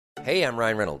Hey, I'm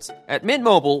Ryan Reynolds. At Mint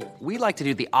Mobile, we like to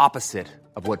do the opposite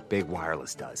of what Big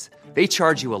Wireless does. They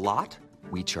charge you a lot,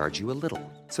 we charge you a little.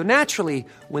 So naturally,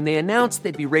 when they announced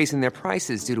they'd be raising their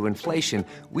prices due to inflation,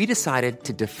 we decided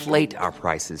to deflate our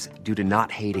prices due to not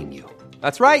hating you.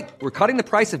 That's right. We're cutting the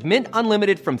price of Mint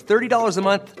Unlimited from $30 a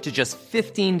month to just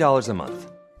 $15 a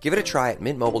month. Give it a try at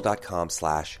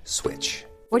mintmobile.com/switch.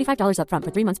 $45 up front for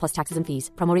 3 months plus taxes and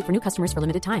fees. Promo rate for new customers for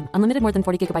limited time. Unlimited more than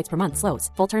 40 gigabytes per month. Slows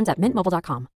full terms at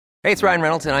mintmobile.com. Hey, it's Ryan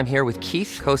Reynolds, and I'm here with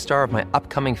Keith, co-star of my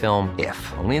upcoming film, If,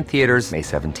 only in theaters May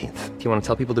 17th. Do you want to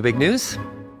tell people the big news?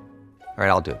 All right,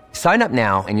 I'll do it. Sign up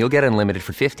now and you'll get unlimited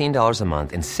for $15 a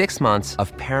month and 6 months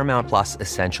of Paramount Plus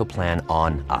Essential Plan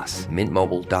on us.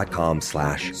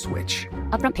 mintmobile.com/switch.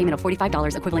 Upfront payment of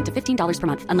 $45 equivalent to $15 per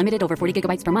month. Unlimited over 40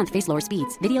 gigabytes per month. Face lower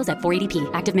speeds. Videos at 480p.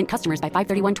 Active Mint customers by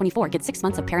 531.24 get 6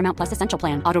 months of Paramount Plus Essential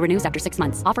Plan. Auto renews after 6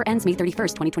 months. Offer ends May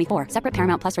 31st, 2024. Separate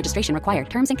Paramount Plus registration required.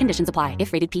 Terms and conditions apply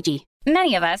if rated PG.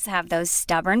 Many of us have those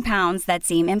stubborn pounds that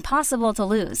seem impossible to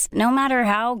lose, no matter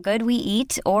how good we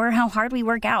eat or how hard we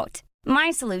work out.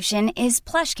 My solution is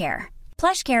PlushCare.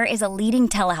 PlushCare is a leading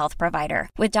telehealth provider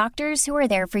with doctors who are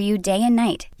there for you day and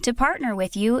night to partner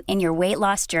with you in your weight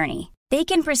loss journey. They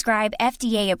can prescribe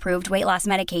FDA-approved weight loss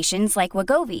medications like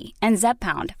Wegovy and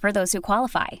Zepbound for those who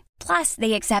qualify. Plus,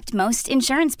 they accept most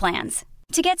insurance plans.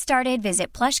 To get started,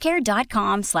 visit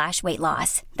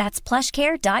plushcare.com/weightloss. That's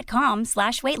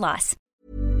plushcare.com/weightloss.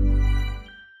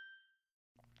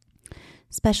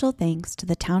 Special thanks to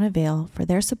the town of Vail for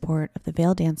their support of the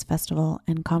Vail Dance Festival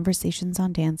and Conversations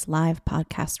on Dance live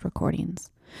podcast recordings.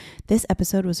 This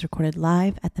episode was recorded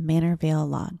live at the Manor Vail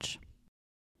Lodge.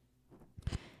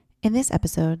 In this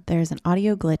episode, there is an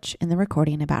audio glitch in the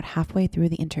recording about halfway through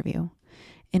the interview.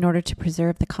 In order to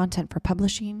preserve the content for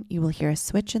publishing, you will hear a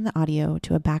switch in the audio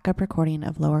to a backup recording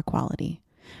of lower quality.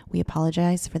 We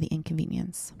apologize for the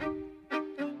inconvenience.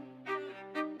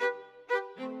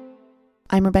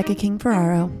 I'm Rebecca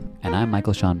King-Ferraro. And I'm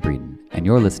Michael Sean Breeden, and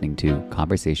you're listening to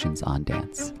Conversations on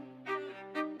Dance.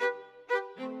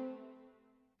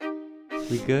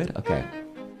 We good? Okay.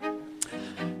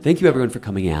 Thank you, everyone, for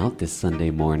coming out this Sunday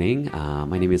morning.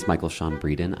 My name is Michael Sean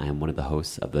Breeden. I am one of the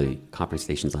hosts of the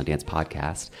Conversations on Dance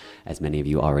podcast. As many of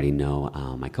you already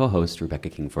know, my co-host, Rebecca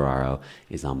King-Ferraro,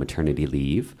 is on maternity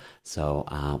leave. So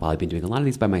while I've been doing a lot of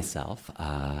these by myself,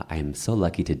 I am so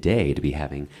lucky today to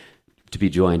be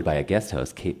joined by a guest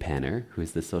host, Kate Penner, who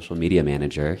is the social media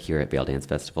manager here at Vail Dance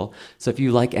Festival. So if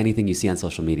you like anything you see on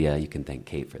social media, you can thank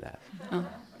Kate for that. Oh,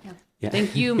 yeah.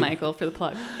 Thank you, Michael, for the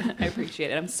plug. I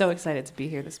appreciate it. I'm so excited to be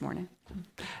here this morning.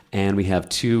 And we have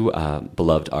two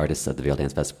beloved artists of the Vail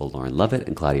Dance Festival, Lauren Lovette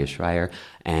and Claudia Schreier,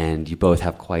 and you both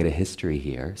have quite a history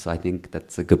here. So I think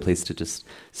that's a good place to just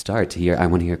start. I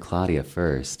want to hear Claudia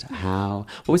first.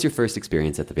 What was your first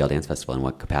experience at the Vail Dance Festival, and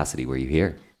what capacity were you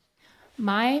here?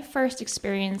 My first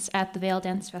experience at the Vail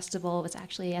Dance Festival was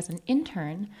actually as an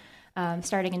intern,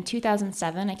 starting in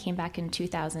 2007. I came back in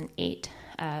 2008.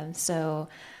 I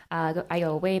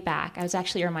go way back. I was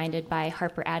actually reminded by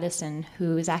Harper Addison,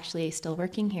 who is actually still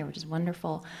working here, which is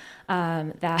wonderful,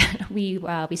 that we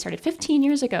started 15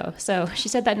 years ago. So she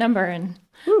said that number and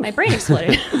my brain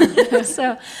exploded.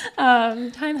 So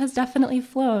time has definitely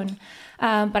flown.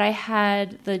 But I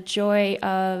had the joy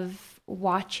of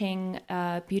watching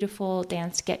beautiful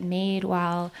dance get made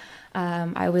while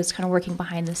I was kind of working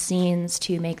behind the scenes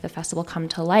to make the festival come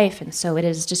to life. And so it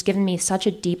has just given me such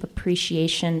a deep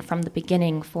appreciation from the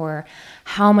beginning for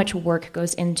how much work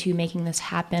goes into making this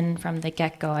happen from the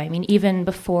get-go. I mean, even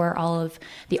before all of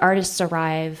the artists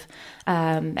arrive,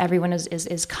 everyone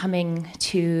is coming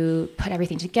to put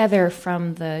everything together,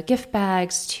 from the gift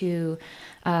bags to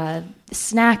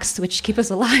snacks, which keep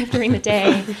us alive during the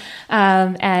day,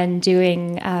 and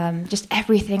doing just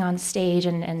everything on stage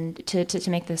and to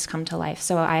make this come to life.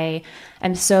 So I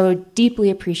am so deeply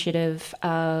appreciative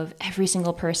of every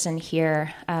single person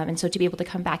here. And so to be able to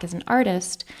come back as an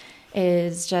artist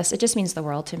it just means the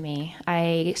world to me.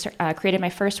 I created my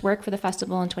first work for the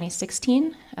festival in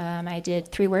 2016. I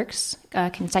did 3 works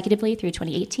consecutively through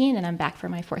 2018, and I'm back for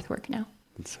my 4th work now.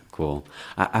 That's so cool.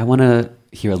 I want to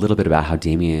hear a little bit about how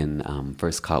Damien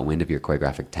first caught wind of your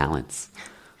choreographic talents.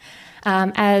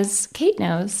 As Kate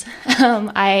knows,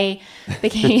 I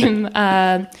became.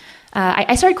 I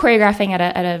started choreographing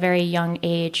at a very young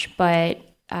age, but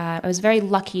I was very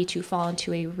lucky to fall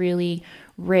into a really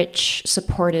rich,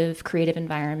 supportive, creative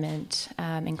environment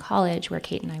in college, where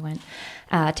Kate and I went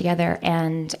together,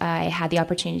 and I had the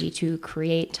opportunity to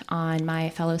create on my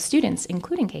fellow students,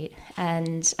 including Kate.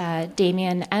 And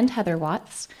Damien and Heather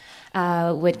Watts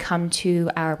would come to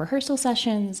our rehearsal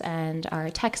sessions and our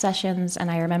tech sessions,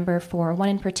 and I remember for one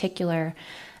in particular,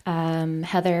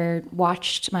 Heather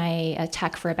watched my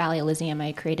tech for a ballet Elysium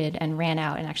I created and ran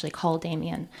out and actually called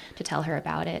Damien to tell her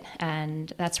about it.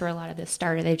 And that's where a lot of this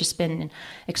started. They've just been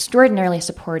extraordinarily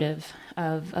supportive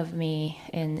of me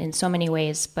in so many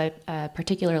ways, but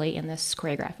particularly in this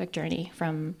choreographic journey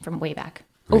from way back.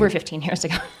 Right. Over 15 years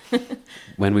ago.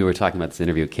 When we were talking about this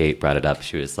interview, Kate brought it up.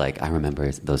 She was like, I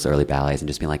remember those early ballets and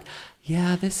just being like,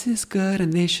 yeah, this is good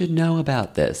and they should know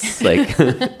about this. Like,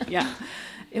 yeah.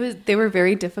 They were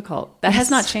very difficult. That has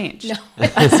not changed. No,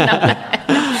 it has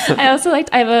not. I also I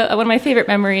have one of my favorite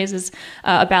memories is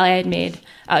a ballet I'd made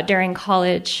during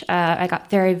college. I got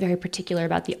very, very particular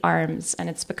about the arms, and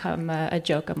it's become a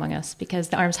joke among us because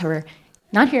the arms were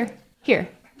not here,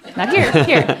 not here.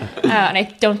 And I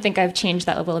don't think I've changed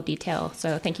that level of detail.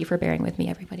 So thank you for bearing with me,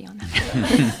 everybody, on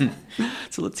that.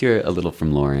 So let's hear a little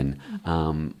from Lauren.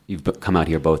 You've come out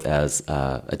here both as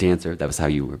a dancer. That was how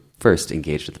you were first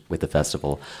engaged with the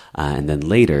festival. And then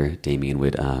later, Damien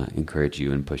would encourage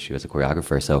you and push you as a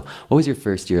choreographer. So what was your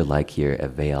first year like here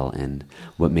at Vail, and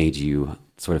what made you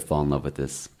sort of fall in love with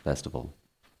this festival?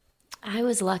 I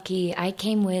was lucky. I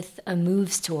came with a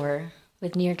moves tour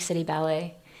with New York City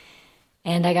Ballet.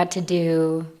 And I got to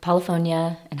do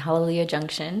Polyphonia and Hallelujah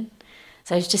Junction.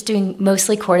 So I was just doing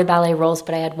mostly corps de ballet roles,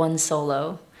 but I had one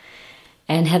solo.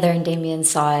 And Heather and Damien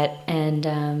saw it, and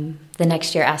the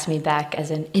next year asked me back as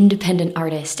an independent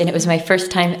artist. And it was my first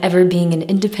time ever being an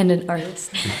independent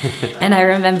artist. And I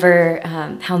remember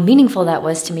how meaningful that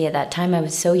was to me at that time. I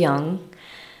was so young.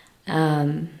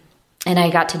 And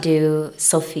I got to do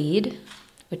Solfège,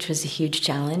 which was a huge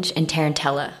challenge, and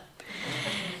Tarantella.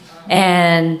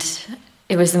 And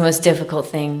it was the most difficult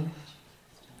thing,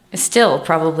 still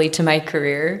probably to my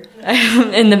career.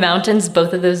 In the mountains,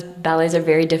 both of those ballets are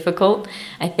very difficult.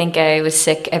 I think I was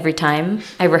sick every time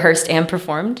I rehearsed and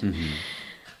performed. Mm-hmm.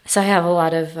 So I have a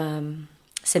lot of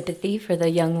sympathy for the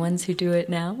young ones who do it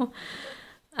now.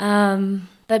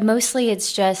 But mostly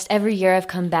it's just every year I've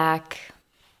come back,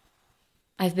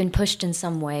 I've been pushed in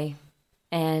some way.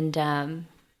 And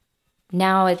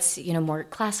now it's, more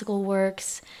classical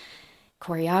works,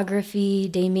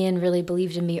 choreography. Damien really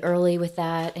believed in me early with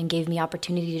that and gave me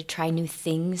opportunity to try new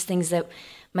things that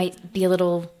might be a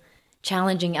little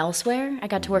challenging elsewhere. I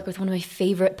got to work with one of my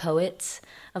favorite poets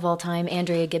of all time,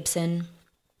 Andrea Gibson,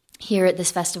 here at this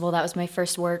festival. That was my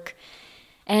first work.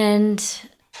 And,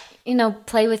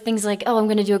 play with things like, I'm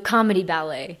going to do a comedy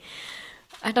ballet.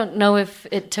 I don't know if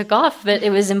it took off, but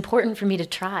it was important for me to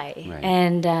try. Right.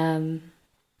 And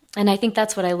I think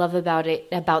that's what I love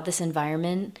about this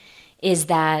environment, is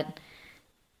that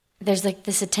there's like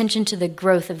this attention to the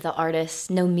growth of the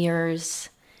artist, no mirrors,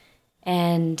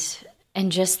 and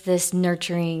just this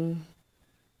nurturing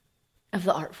of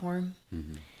the art form.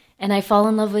 Mm-hmm. And I fall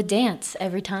in love with dance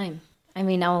every time. I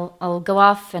mean, I'll go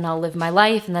off and I'll live my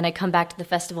life, and then I come back to the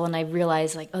festival and I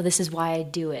realize this is why I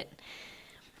do it.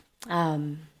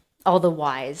 All the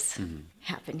whys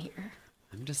happen here.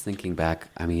 I'm just thinking back.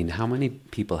 I mean, how many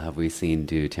people have we seen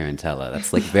do Tarantella?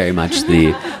 That's like very much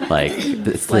the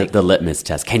litmus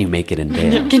test. Can you make it in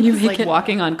Vail? Can you make it?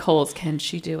 Walking on coals. Can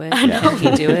she do it? Can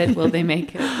he do it? Will they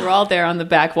make it? We're all there on the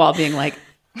back wall being like,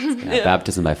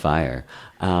 baptism by fire.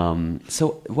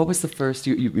 So what was the first,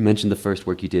 you mentioned the first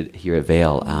work you did here at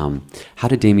Vail. How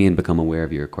did Damien become aware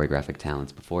of your choreographic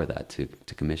talents before that to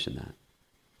commission that?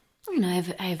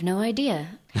 I have no idea.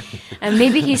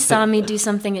 Maybe he saw me do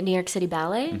something at New York City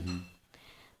Ballet.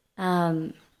 Mm-hmm.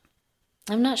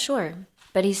 I'm not sure,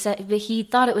 but he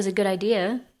thought it was a good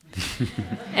idea,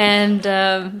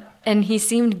 and he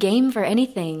seemed game for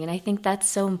anything. And I think that's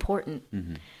so important.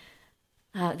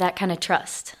 Mm-hmm. That kind of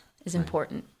trust is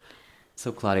important.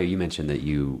 So, Claudia, you mentioned that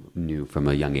you knew from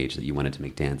a young age that you wanted to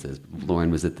make dances.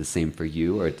 Lauren, was it the same for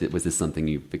you, or was this something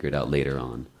you figured out later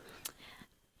on?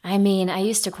 I mean, I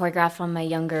used to choreograph on my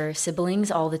younger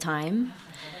siblings all the time.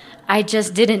 I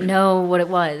just didn't know what it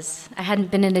was. I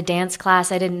hadn't been in a dance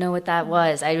class. I didn't know what that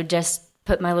was. I would just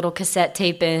put my little cassette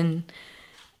tape in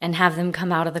and have them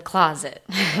come out of the closet,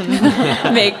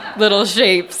 make little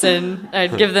shapes, and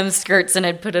I'd give them skirts and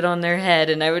I'd put it on their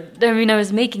head. And I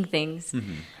was making things.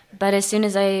 Mm-hmm. But as soon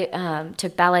as I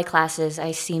took ballet classes,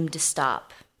 I seemed to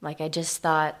stop. I just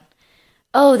thought,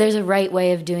 there's a right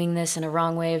way of doing this and a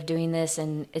wrong way of doing this,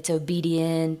 and it's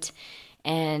obedient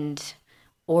and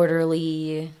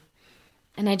orderly.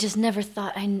 And I just never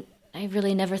thought, I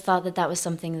really never thought that was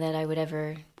something that I would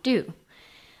ever do.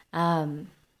 And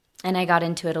I got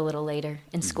into it a little later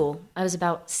in school. I was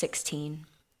about 16.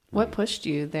 What pushed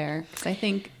you there? 'Cause I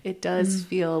think it does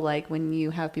feel like when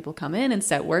you have people come in and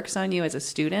set works on you as a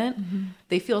student,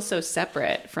 they feel so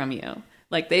separate from you.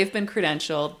 Like they've been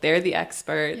credentialed, they're the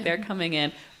expert, they're coming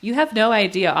in. You have no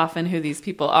idea often who these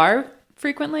people are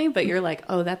frequently, but you're like,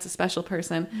 oh, that's a special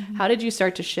person. Mm-hmm. How did you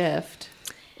start to shift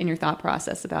in your thought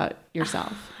process about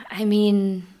yourself? I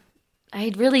mean,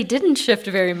 I really didn't shift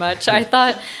very much. I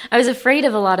thought I was afraid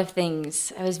of a lot of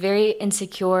things. I was very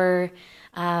insecure.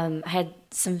 I had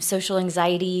some social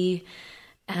anxiety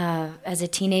as a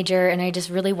teenager, and I just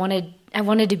really wanted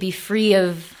to be free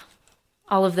of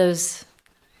all of those,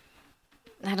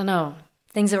 I don't know,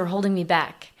 things that were holding me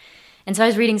back. And so I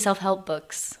was reading self-help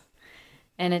books,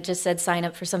 and it just said sign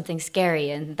up for something scary,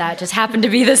 and that just happened to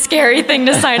be the scary thing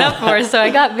to sign up for. So I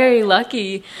got very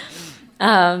lucky.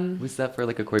 Was that for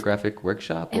like a choreographic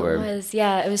workshop? Or?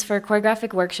 It was for a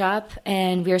choreographic workshop,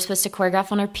 and we were supposed to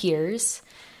choreograph on our peers.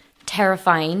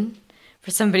 Terrifying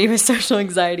for somebody with social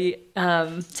anxiety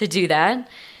to do that.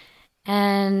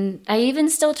 And I even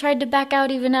still tried to back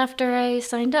out even after I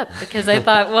signed up, because I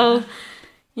thought, well,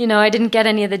 I didn't get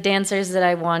any of the dancers that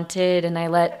I wanted, and I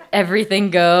let everything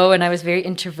go, and I was very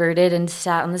introverted and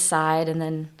sat on the side, and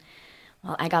then,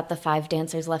 well, I got the 5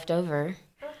 dancers left over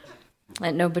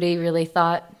that nobody really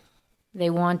thought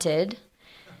they wanted.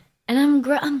 And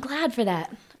I'm glad for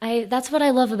that. That's what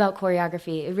I love about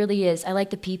choreography. It really is. I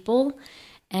like the people,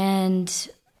 and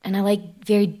I like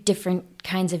very different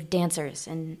kinds of dancers,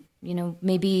 and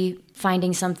maybe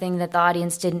finding something that the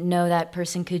audience didn't know that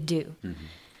person could do. Mm-hmm.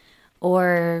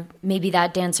 Or maybe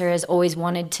that dancer has always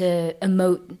wanted to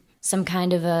emote some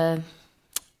kind of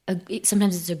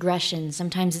sometimes it's aggression,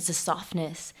 sometimes it's a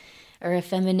softness or a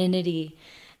femininity,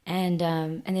 and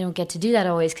they don't get to do that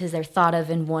always because they're thought of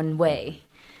in one way.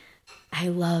 I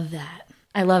love that.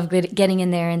 I love getting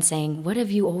in there and saying, what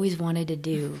have you always wanted to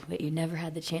do, but you never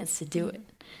had the chance to do it?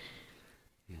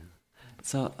 Yeah.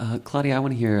 So, Claudia, I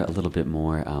want to hear a little bit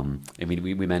more.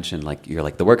 We mentioned, you're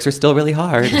like, the works are still really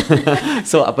hard.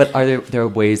 So, but are there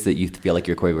ways that you feel like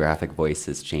your choreographic voice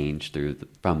has changed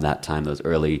from that time, those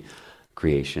early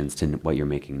creations, to what you're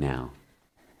making now?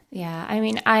 Yeah,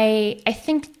 I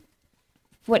think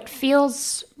what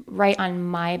feels right on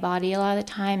my body a lot of the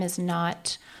time is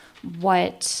not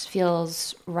what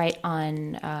feels right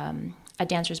on a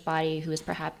dancer's body who is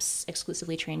perhaps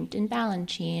exclusively trained in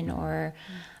Balanchine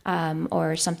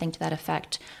or something to that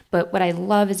effect. But what I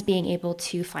love is being able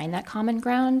to find that common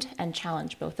ground and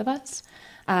challenge both of us.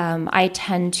 I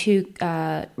tend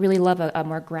to really love a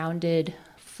more grounded,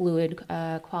 fluid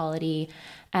quality,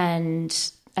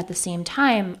 and at the same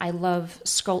time, I love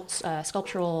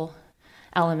sculptural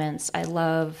elements. I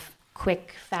love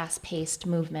quick, fast-paced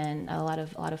movement, a lot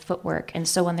of footwork. And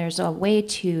so when there's a way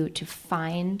to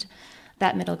find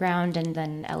that middle ground and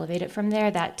then elevate it from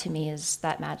there, that to me is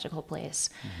that magical place.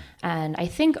 Mm-hmm. And I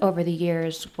think over the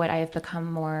years, what I have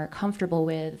become more comfortable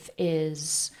with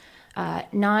is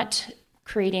not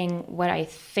creating what I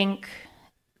think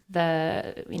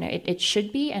it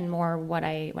should be, and more what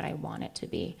I want it to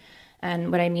be.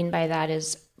 And what I mean by that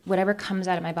is whatever comes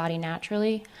out of my body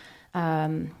naturally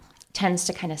tends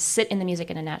to kind of sit in the music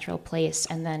in a natural place,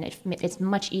 and then it's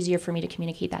much easier for me to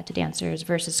communicate that to dancers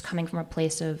versus coming from a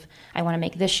place of I want to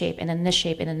make this shape and then this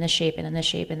shape and then this shape and then this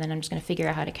shape, and then I'm just going to figure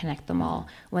out how to connect them all.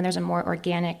 When there's a more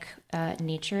organic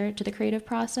nature to the creative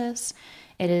process,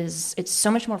 it's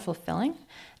so much more fulfilling,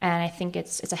 and I think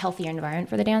it's a healthier environment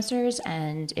for the dancers,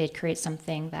 and it creates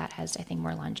something that has, I think,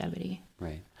 more longevity.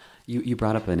 Right. You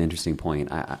brought up an interesting point.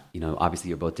 Obviously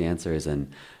you're both dancers,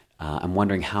 and I'm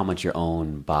wondering how much your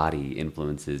own body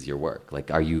influences your work.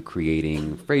 Like, are you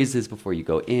creating phrases before you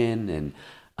go in? And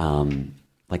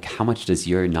how much does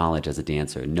your knowledge as a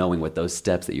dancer, knowing what those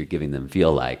steps that you're giving them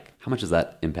feel like, how much does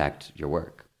that impact your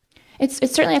work? It's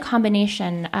certainly a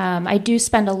combination. I do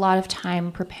spend a lot of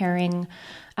time preparing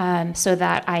so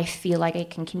that I feel like I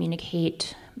can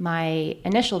communicate my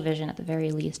initial vision at the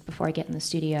very least before I get in the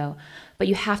studio. But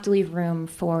you have to leave room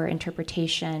for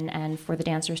interpretation and for the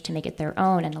dancers to make it their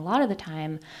own. And a lot of the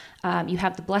time, you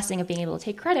have the blessing of being able to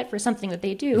take credit for something that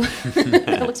they do.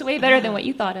 It looks way better than what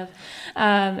you thought of.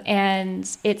 And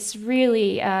it's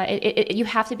really, you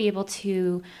have to be able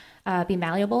to be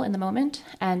malleable in the moment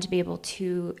and to be able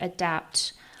to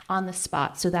adapt on the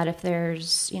spot, so that if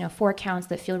there's 4 counts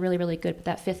that feel really, really good, but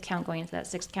that 5th count going into that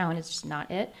 6th count is just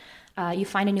not it, you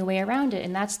find a new way around it,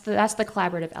 and that's the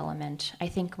collaborative element. I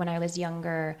think when I was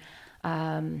younger,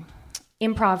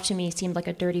 improv to me seemed like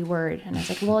a dirty word, and I was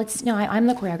like, well, I'm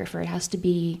the choreographer. It has to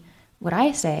be what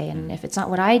I say, and if it's not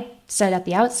what I said at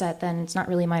the outset, then it's not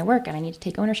really my work, and I need to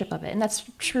take ownership of it. And that's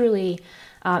truly,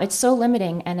 it's so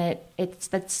limiting, and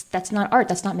that's not art.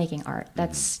 That's not making art.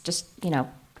 That's just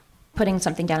putting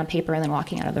something down on paper and then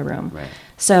walking out of the room. Right.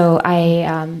 So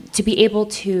I to be able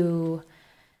to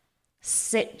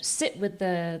sit with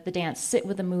the dance, sit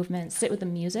with the movement, sit with the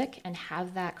music, and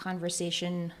have that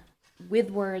conversation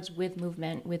with words, with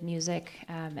movement, with music,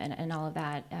 and all of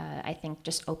that, I think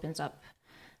just opens up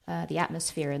the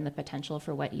atmosphere and the potential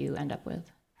for what you end up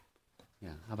with.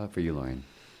 Yeah. How about for you, Lauren?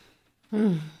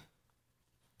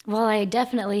 Well, I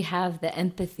definitely have the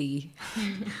empathy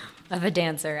of a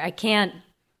dancer. I can't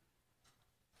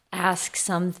ask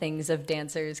some things of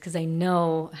dancers because I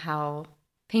know how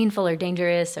painful or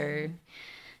dangerous or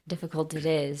difficult it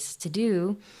is to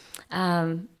do.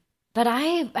 But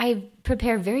I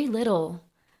prepare very little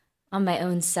on my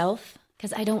own self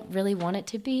because I don't really want it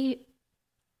to be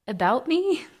about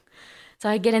me. So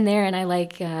I get in there and I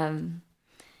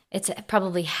it's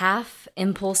probably half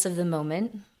impulse of the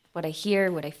moment, what I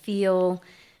hear, what I feel,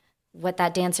 what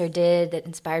that dancer did that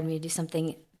inspired me to do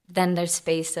something. Then there's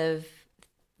space of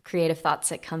creative thoughts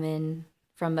that come in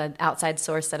from an outside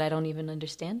source that I don't even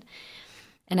understand.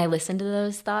 And I listen to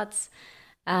those thoughts.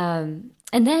 And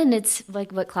then it's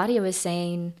like what Claudia was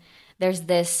saying, there's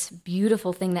this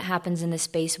beautiful thing that happens in the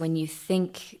space when you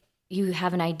think you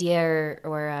have an idea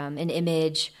or an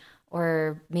image,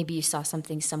 or maybe you saw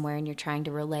something somewhere and you're trying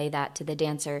to relay that to the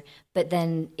dancer. But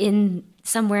then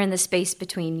somewhere in the space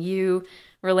between you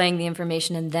relaying the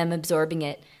information and them absorbing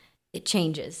it, it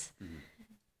changes. Mm-hmm.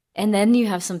 And then you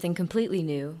have something completely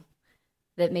new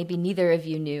that maybe neither of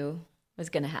you knew was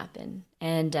going to happen.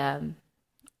 And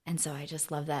so I just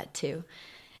love that too.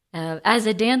 As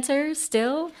a dancer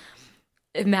still,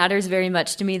 it matters very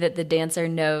much to me that the dancer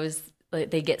knows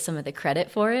they get some of the credit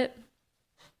for it.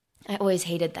 I always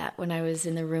hated that when I was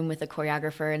in the room with a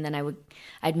choreographer, and then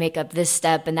I'd make up this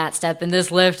step and that step and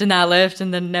this lift and that lift,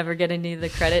 and then never get any of the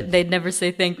credit. They'd never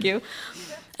say thank you.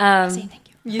 Say thank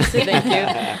you. You say thank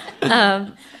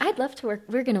you. I'd love to work.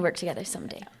 We're going to work together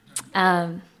someday.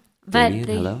 But Damien,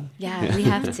 hello? Yeah, we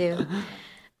have to.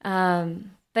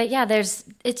 But yeah,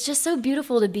 it's just so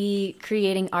beautiful to be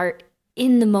creating art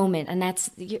in the moment,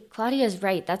 and Claudia is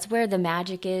right. That's where the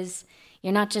magic is.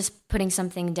 You're not just putting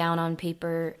something down on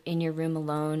paper in your room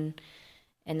alone,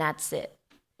 and that's it.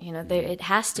 It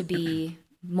has to be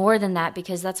more than that,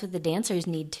 because that's what the dancers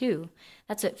need too.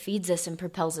 That's what feeds us and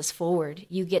propels us forward.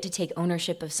 You get to take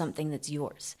ownership of something that's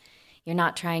yours. You're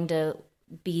not trying to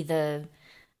be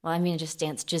I just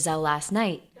danced Giselle last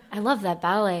night. I love that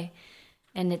ballet,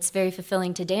 and it's very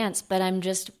fulfilling to dance, but I'm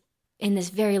just in this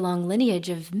very long lineage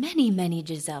of many, many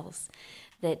Giselles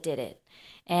that did it.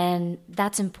 And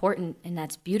that's important and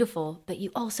that's beautiful, but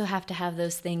you also have to have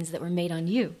those things that were made on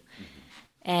you.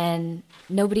 And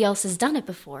nobody else has done it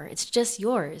before. It's just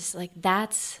yours.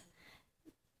 That's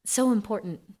so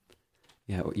important.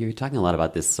 Yeah, you're talking a lot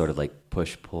about this sort of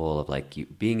push-pull of you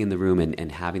being in the room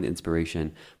and having the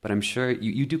inspiration, but I'm sure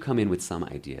you do come in with some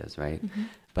ideas, right? Mm-hmm.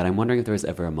 But I'm wondering if there was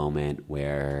ever a moment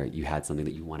where you had something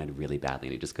that you wanted really badly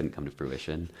and it just couldn't come to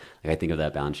fruition. I think of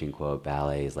that Balanchine quote,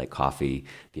 ballet is like coffee,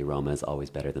 the aroma is always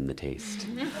better than the taste.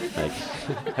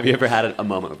 Have you ever had a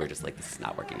moment where just this is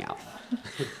not working out?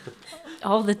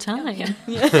 All the time.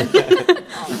 Yeah.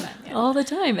 All the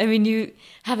time. I mean, you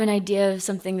have an idea of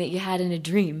something that you had in a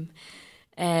dream,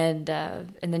 and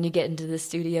then you get into the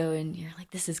studio and you're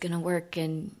like, this is going to work.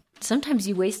 And sometimes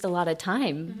you waste a lot of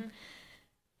time. Mm-hmm.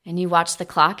 And you watch the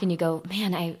clock and you go,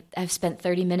 man, I've spent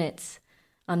 30 minutes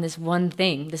on this one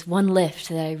thing, this one lift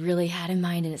that I really had in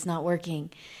mind, and it's not working.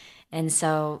 And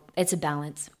so it's a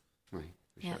balance. Right.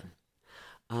 Yeah.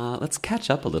 Sure. Let's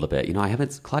catch up a little bit.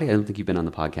 Claudia, I don't think you've been on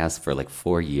the podcast for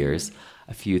 4 years.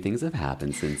 A few things have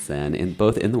happened since then,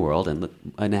 both in the world and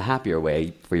in a happier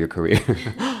way for your career.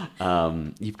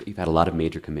 You've had a lot of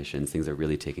major commissions. Things are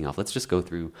really taking off. Let's just go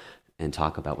through and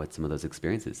talk about what some of those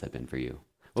experiences have been for you.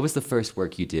 What was the first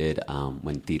work you did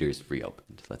when theaters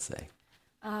reopened, let's say?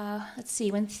 Let's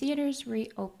see. When theaters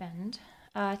reopened,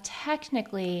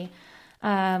 technically,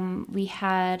 we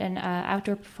had an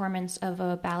outdoor performance of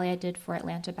a ballet I did for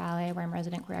Atlanta Ballet, where I'm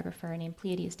resident choreographer, named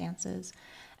Pleiades Dances.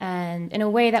 And in a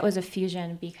way, that was a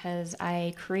fusion because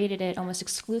I created it almost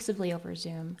exclusively over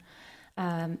Zoom.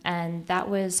 And that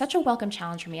was such a welcome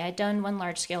challenge for me. I'd done one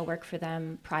large-scale work for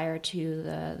them prior to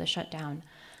the shutdown.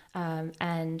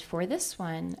 And for this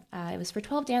one, it was for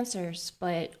 12 dancers,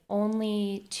 but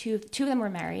only two of them were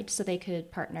married, so they could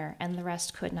partner, and the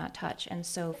rest could not touch. And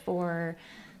so for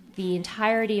the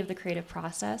entirety of the creative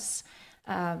process,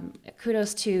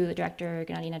 kudos to the director,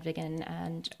 Gennady Nedvigin,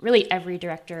 and really every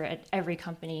director at every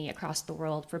company across the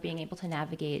world for being able to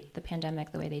navigate the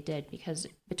pandemic the way they did, because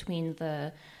between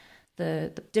the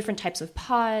different types of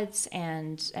pods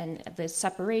and the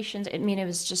separations, it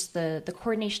was just the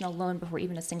coordination alone before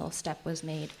even a single step was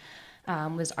made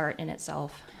was art in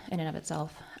and of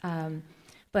itself.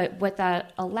 But what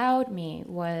that allowed me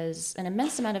was an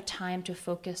immense amount of time to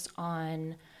focus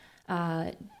on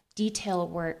detail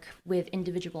work with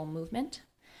individual movement.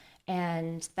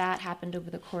 And that happened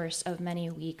over the course of many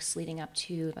weeks leading up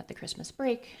to about the Christmas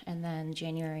break, and then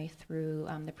January through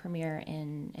the premiere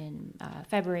in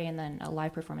February, and then a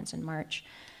live performance in March.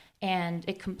 And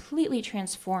it completely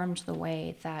transformed the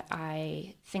way that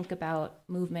I think about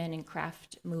movement and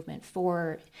craft movement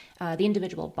for the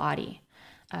individual body.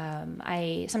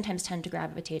 I sometimes tend to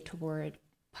gravitate toward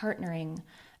partnering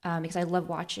because I love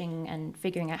watching and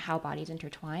figuring out how bodies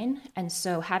intertwine. And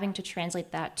so having to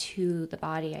translate that to the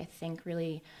body, I think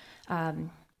really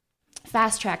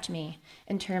fast-tracked me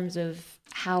in terms of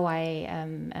how I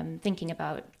am thinking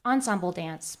about ensemble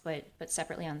dance, but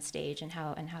separately on stage, and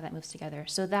how that moves together.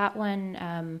 So that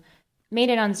one made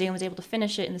it on Zoom, was able to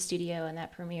finish it in the studio, and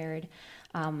that premiered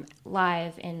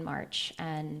live in March.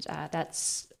 And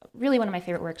that's really one of my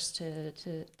favorite works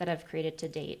that I've created to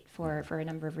date for a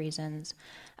number of reasons.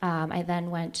 I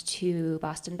then went to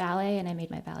Boston Ballet, and I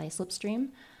made my ballet Slipstream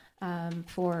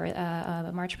for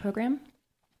a March program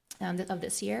of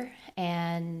this year.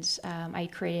 And I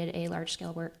created a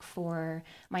large-scale work for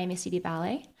Miami City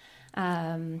Ballet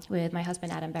with my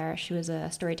husband, Adam Barish, who is a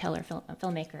storyteller,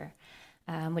 filmmaker,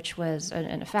 which was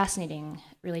a fascinating,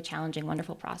 really challenging,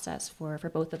 wonderful process for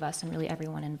both of us and really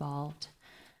everyone involved.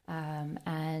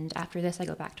 And after this, I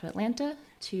go back to Atlanta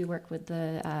to work with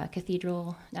the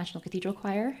National Cathedral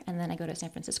Choir, and then I go to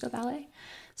San Francisco Ballet.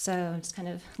 So I'm just kind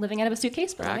of living out of a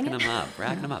suitcase, but Racking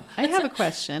them up. I have a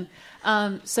question.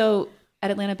 So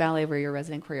at Atlanta Ballet, where you're a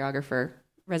resident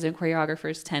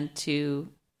choreographers tend to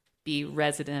be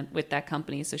resident with that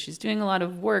company. So she's doing a lot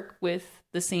of work with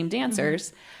the same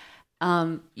dancers.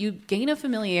 Mm-hmm. You gain a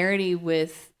familiarity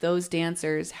with those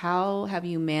dancers. How have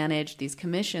you managed these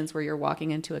commissions where you're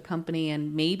walking into a company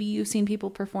and maybe you've seen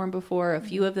people perform before, a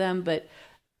few of them, but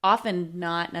often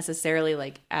not necessarily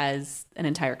like as an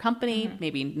entire company,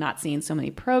 maybe not seeing so many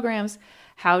programs.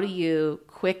 How do you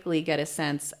quickly get a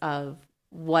sense of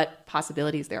what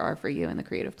possibilities there are for you in the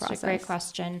creative process? That's a great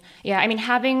question. Yeah, I mean,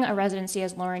 having a residency,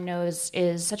 as Lauren knows,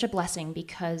 is such a blessing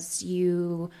because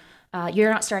you're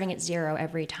not starting at zero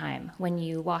every time. When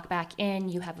you walk back in,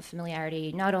 you have a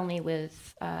familiarity not only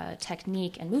with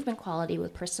technique and movement quality,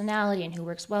 with personality and who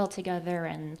works well together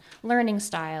and learning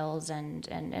styles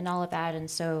and all of that. And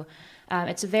so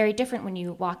it's very different when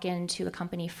you walk into a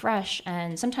company fresh,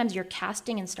 and sometimes you're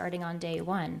casting and starting on day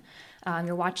one.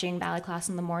 You're watching ballet class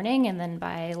in the morning, and then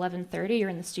by 11:30 you're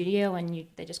in the studio and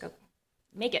they just go,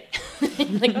 make it.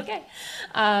 Like, okay.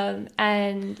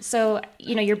 And so,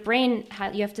 your brain,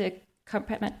 you have to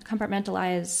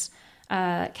compartmentalize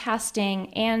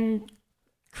casting and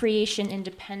creation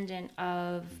independent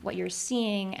of what you're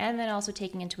seeing, and then also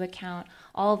taking into account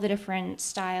all the different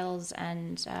styles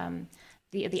and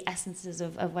the essences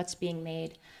of what's being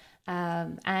made.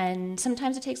 And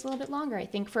sometimes it takes a little bit longer. I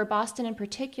think for Boston in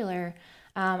particular,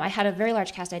 I had a very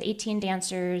large cast. I had 18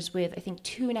 dancers with, I think,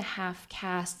 2.5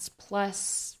 casts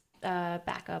plus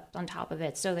backup on top of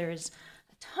it. So there's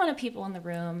a ton of people in the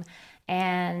room.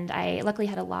 And I luckily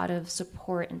had a lot of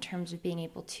support in terms of being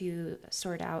able to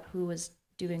sort out who was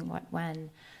doing what when.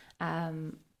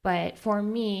 But for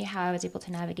me, how I was able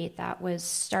to navigate that was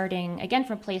starting, again,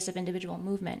 from a place of individual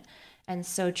movement. And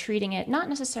so treating it not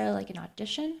necessarily like an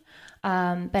audition,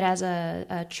 but as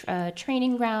a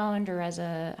training ground or as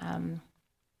a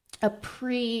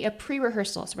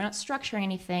pre-rehearsal. So we're not structuring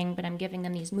anything, but I'm giving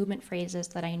them these movement phrases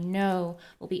that I know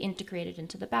will be integrated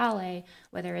into the ballet,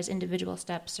 whether as individual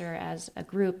steps or as a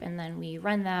group. And then we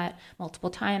run that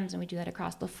multiple times, and we do that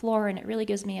across the floor. And it really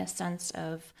gives me a sense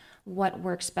of what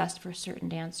works best for certain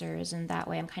dancers. And that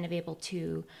way I'm kind of able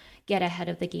to get ahead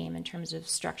of the game in terms of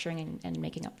structuring and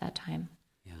making up that time.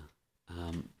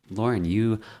 Yeah. Lauren,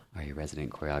 you are a resident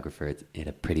choreographer at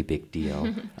a pretty big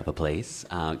deal of a place.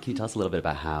 Can you tell us a little bit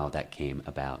about how that came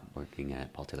about working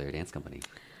at Paul Taylor Dance Company?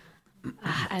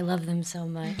 I love them so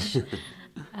much.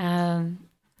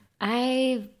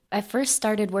 I first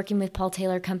started working with Paul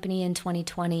Taylor Company in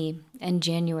 2020 in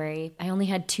January. I only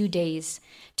had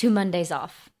 2 Mondays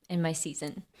off in my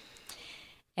season.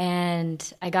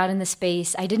 And I got in the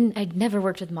space. I'd never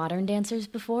worked with modern dancers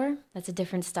before. That's a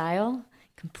different style.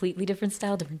 Completely different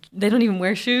style. They don't even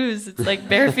wear shoes. It's like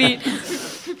bare feet.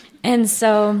 And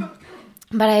so,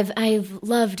 but I've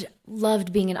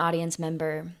loved being an audience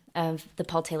member of the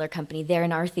Paul Taylor Company there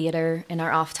in our theater in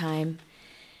our off time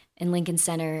in Lincoln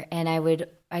Center, and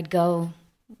I'd go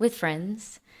with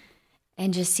friends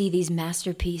and just see these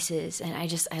masterpieces, and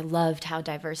I loved how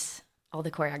diverse all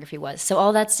the choreography was. So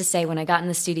all that's to say, when I got in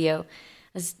the studio, I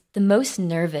was the most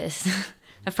nervous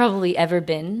I've probably ever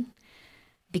been.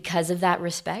 because of that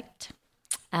respect,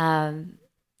 and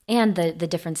the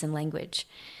difference in language.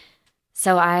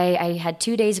 So I had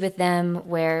 2 days with them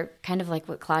where, kind of like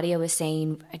what Claudia was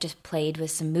saying, I just played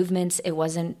with some movements. It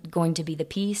wasn't going to be the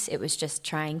piece. It was just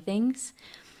trying things.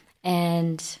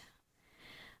 And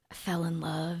I fell in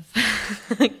love.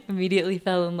 Immediately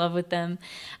fell in love with them.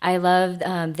 I loved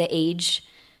the age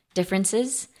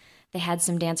differences. They had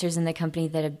some dancers in the company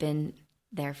that have been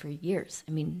there for years.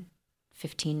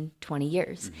 15, 20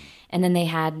 years. Mm-hmm. And then they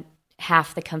had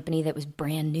half the company that was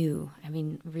brand new.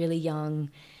 Really young,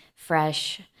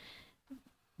 fresh,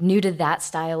 new to that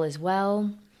style as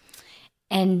well.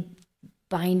 And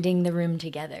binding the room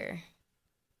together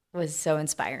was so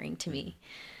inspiring to me.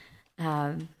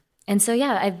 And so,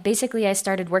 I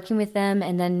started working with them,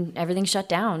 and then everything shut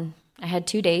down. I had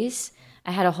 2 days.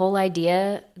 I had a whole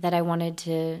idea that I wanted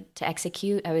to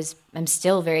execute. I'm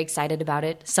still very excited about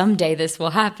it. Someday this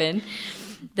will happen,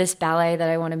 this ballet that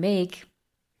I want to make.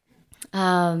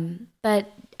 But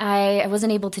I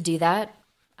wasn't able to do that.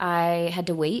 I had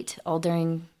to wait all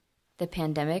during the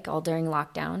pandemic, all during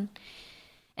lockdown.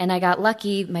 And I got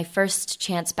lucky. My first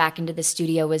chance back into the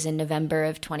studio was in November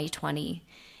of 2020,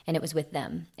 and it was with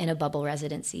them in a bubble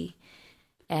residency.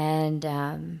 And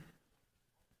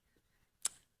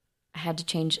I had to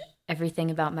change everything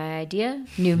about my idea.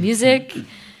 New music,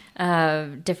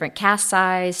 different cast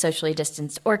size, socially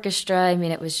distanced orchestra.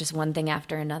 It was just one thing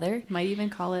after another. Might even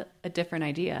call it a different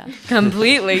idea.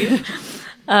 Completely.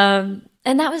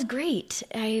 And that was great.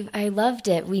 I loved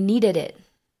it. We needed it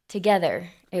together.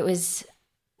 It was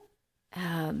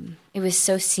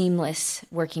so seamless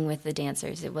working with the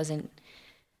dancers. It wasn't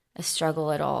a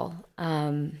struggle at all.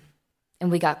 And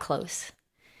we got close.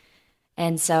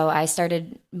 And so I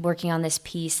started working on this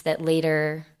piece that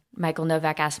later Michael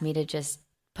Novak asked me to just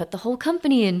put the whole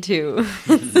company into.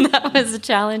 That was a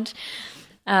challenge.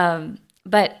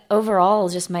 But overall,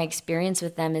 just my experience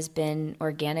with them has been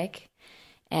organic.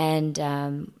 And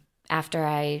after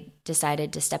I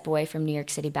decided to step away from New York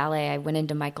City Ballet, I went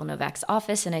into Michael Novak's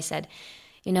office and I said,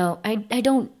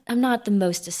 I'm not the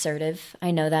most assertive. I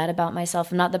know that about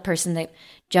myself. I'm not the person that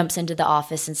jumps into the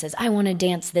office and says, I want to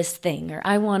dance this thing, or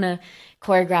I want to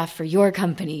choreograph for your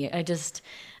company.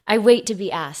 I wait to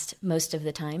be asked most of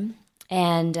the time.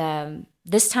 And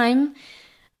this time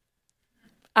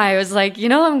I was like,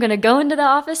 I'm going to go into the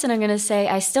office and I'm going to say,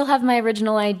 I still have my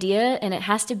original idea and it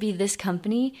has to be this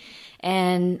company.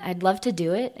 And I'd love to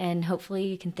do it. And hopefully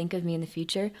you can think of me in the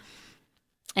future.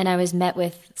 And I was met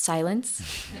with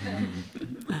silence.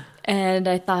 And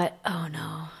I thought, oh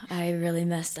no, I really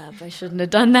messed up. I shouldn't have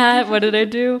done that. What did I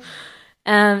do?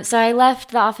 So I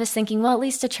left the office thinking, well, at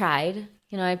least I tried.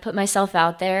 I put myself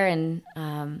out there and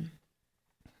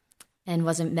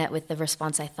wasn't met with the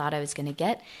response I thought I was going to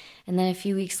get. And then a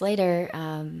few weeks later,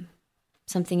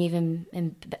 something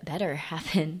even better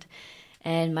happened.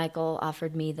 And Michael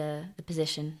offered me the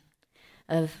position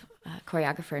of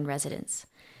choreographer in residence.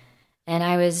 And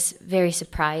I was very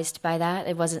surprised by that.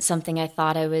 It wasn't something I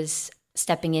thought I was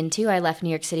stepping into. I left New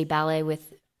York City Ballet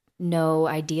with no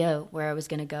idea where I was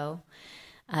going to go,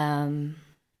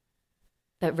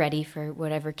 but ready for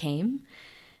whatever came.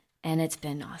 And it's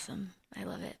been awesome. I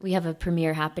love it. We have a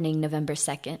premiere happening November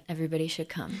 2nd. Everybody should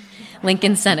come.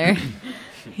 Lincoln Center.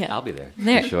 Yeah, I'll be there.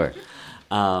 For sure.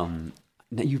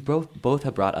 Now you both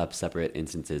have brought up separate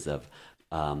instances of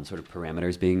sort of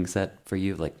parameters being set for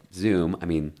you, like Zoom.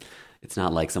 It's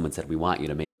not like someone said, we want you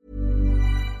to make.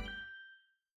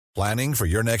 Planning for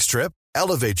your next trip?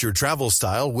 Elevate your travel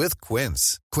style with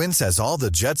Quince. Quince has all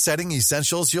the jet-setting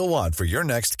essentials you'll want for your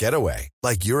next getaway,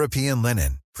 like European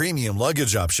linen, premium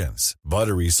luggage options,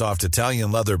 buttery soft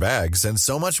Italian leather bags, and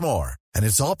so much more. And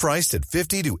it's all priced at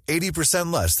 50 to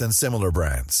 80% less than similar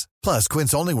brands. Plus,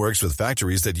 Quince only works with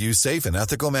factories that use safe and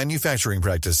ethical manufacturing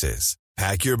practices.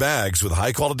 Pack your bags with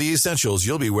high-quality essentials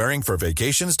you'll be wearing for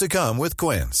vacations to come with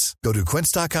Quince. Go to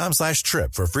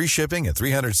quince.com/trip for free shipping and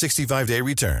 365-day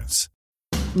returns.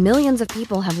 Millions of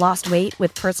people have lost weight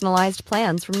with personalized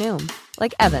plans from Noom.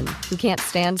 Like Evan, who can't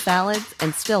stand salads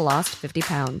and still lost 50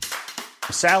 pounds.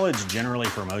 Salads generally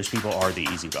for most people are the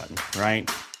easy button, right?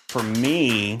 For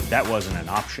me, that wasn't an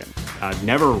option. I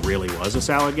never really was a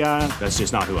salad guy. That's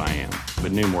just not who I am.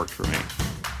 But Noom worked for me.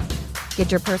 Get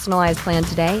your personalized plan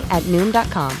today at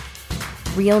Noom.com.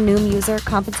 Real Noom user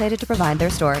compensated to provide their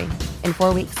story. In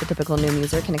 4 weeks, the typical Noom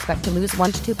user can expect to lose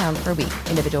 1 to 2 pounds per week.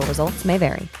 Individual results may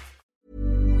vary.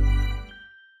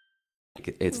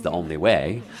 It's the only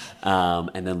way.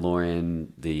 And then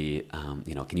Lauren,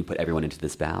 can you put everyone into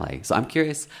this ballet? So I'm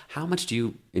curious, how much do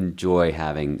you enjoy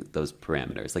having those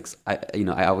parameters? Like,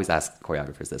 I always ask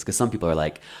choreographers this, because some people are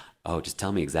like, oh, just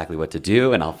tell me exactly what to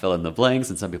do and I'll fill in the blanks.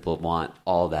 And some people want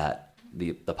all that,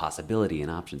 the possibility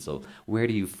and options. So where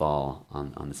do you fall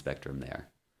on the spectrum there?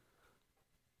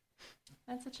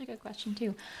 That's such a good question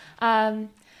too.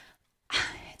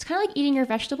 It's kind of like eating your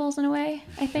vegetables in a way,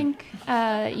 I think.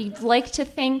 You'd like to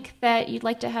think that you'd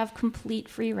like to have complete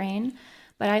free reign,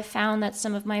 but I've found that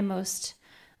some of my most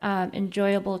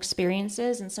enjoyable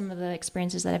experiences and some of the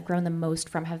experiences that I've grown the most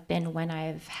from have been when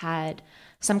I've had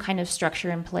some kind of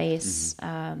structure in place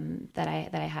that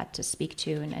I had to speak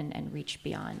to and reach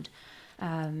beyond.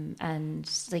 And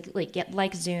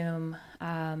like Zoom,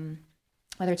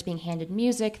 whether it's being handed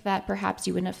music that perhaps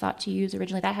you wouldn't have thought to use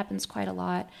originally, that happens quite a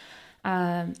lot.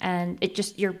 And it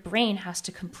just, your brain has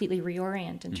to completely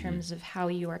reorient in terms of how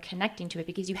you are connecting to it,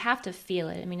 because you have to feel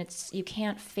it. I mean, you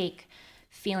can't fake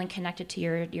feeling connected to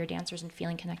your dancers and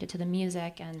feeling connected to the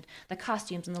music and the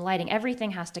costumes and the lighting.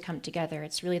 Everything has to come together.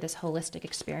 It's really this holistic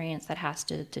experience that has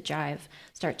to jive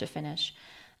start to finish.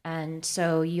 And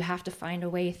so you have to find a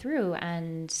way through.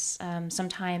 And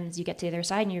sometimes you get to the other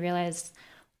side and you realize,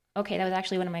 okay, that was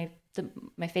actually one of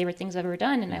my favorite things I've ever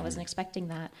done, and I wasn't expecting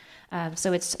that.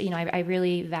 So it's, I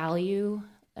really value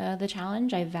the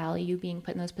challenge. I value being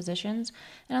put in those positions.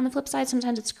 And on the flip side,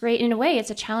 sometimes it's great. In a way, it's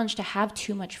a challenge to have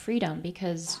too much freedom,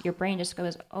 because your brain just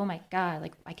goes, oh my God,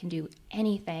 like I can do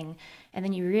anything. And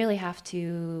then you really have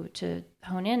to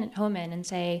home in and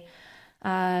say,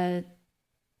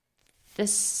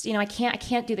 this, I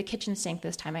can't do the kitchen sink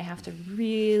this time. I have to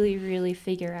really, really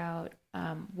figure out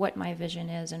what my vision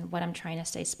is and what I'm trying to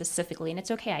say specifically. And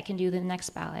it's okay, I can do the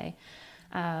next ballet.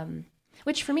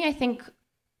 Which for me, I think,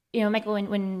 Michael,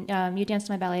 when you danced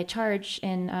my ballet Charge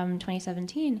in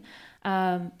 2017,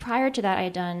 prior to that, I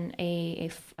had done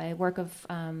a work of,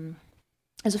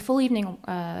 as a full evening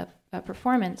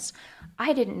performance.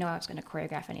 I didn't know I was going to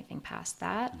choreograph anything past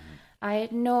that. I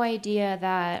had no idea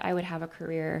that I would have a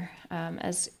career.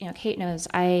 As Kate knows,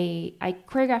 I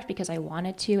choreographed because I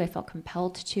wanted to. I felt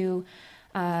compelled to.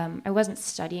 I wasn't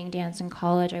studying dance in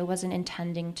college. I wasn't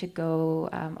intending to go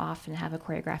off and have a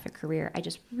choreographic career. I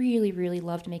just really, really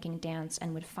loved making dance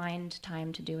and would find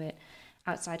time to do it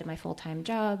outside of my full-time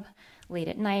job, late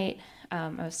at night. I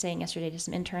was saying yesterday to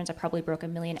some interns, I probably broke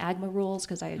 1 million AGMA rules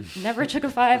because I never took a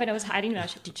 5, and I was hiding, I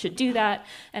should do that.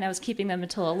 And I was keeping them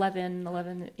until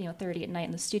 11:30 at night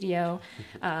in the studio.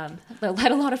 I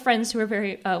had a lot of friends who were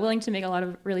very willing to make a lot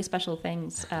of really special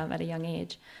things at a young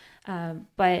age.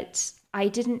 But I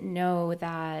didn't know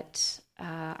that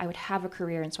I would have a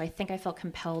career. And so I think I felt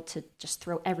compelled to just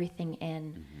throw everything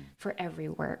in for every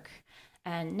work.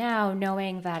 And now,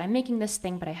 knowing that I'm making this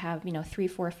thing, but I have, 3,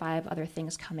 4, 5 other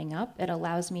things coming up, it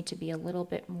allows me to be a little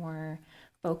bit more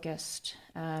focused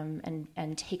and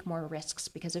take more risks.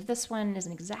 Because if this one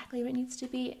isn't exactly what it needs to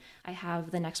be, I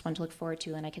have the next one to look forward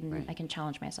to, and I can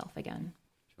challenge myself again.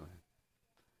 Sure.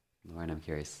 Lauren, I'm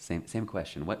curious. Same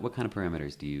question. What kind of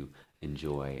parameters do you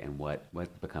enjoy, and what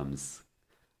becomes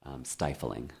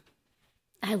stifling?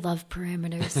 I love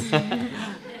parameters.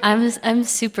 I'm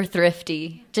super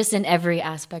thrifty, just in every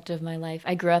aspect of my life.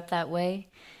 I grew up that way.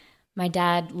 My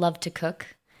dad loved to cook,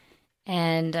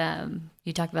 and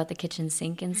you talk about the kitchen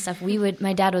sink and stuff.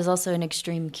 My dad was also an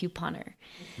extreme couponer,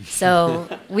 so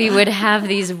we would have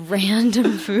these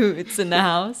random foods in the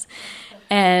house.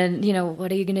 And,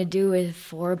 what are you going to do with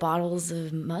 4 bottles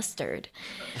of mustard?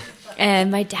 And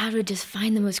my dad would just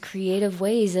find the most creative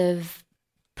ways of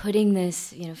putting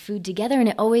this, food together, and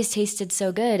it always tasted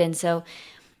so good. And so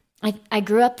I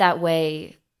grew up that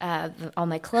way. All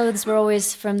my clothes were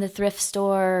always from the thrift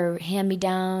store, or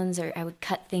hand-me-downs, or I would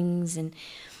cut things. And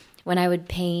when I would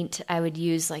paint, I would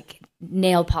use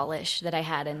nail polish that I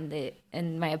had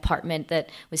in my apartment that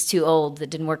was too old, that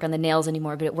didn't work on the nails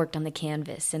anymore, but it worked on the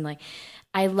canvas. And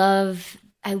I love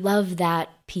that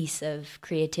piece of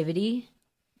creativity,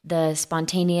 the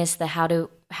spontaneous, the how do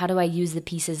I use the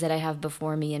pieces that I have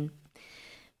before me and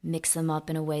mix them up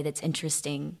in a way that's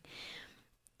interesting.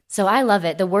 So I love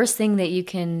it. The worst thing that you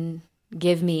can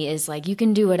give me is you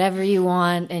can do whatever you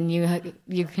want, and you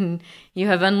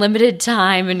have unlimited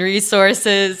time and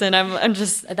resources, and I'm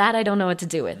just that I don't know what to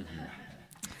do with.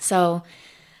 So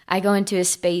I go into a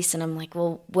space and I'm like,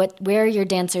 well, where are your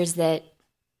dancers that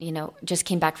just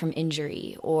came back from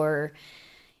injury, or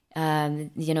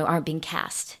aren't being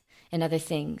cast and other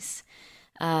things,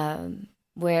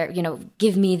 where,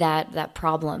 give me that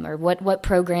problem, or what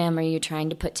program are you trying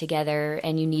to put together,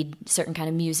 and you need certain kind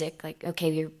of music,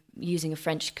 okay, you're using a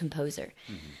French composer.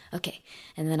 Okay.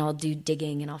 And then I'll do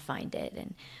digging and I'll find it,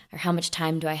 or how much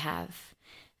time do I have?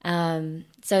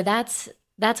 So that's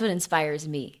what inspires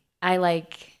me. I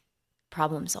like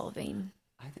problem solving.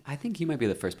 I think you might be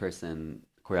the first person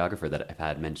choreographer that I've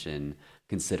had mention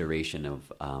consideration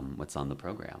of what's on the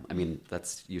program. I mean,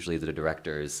 that's usually the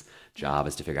director's job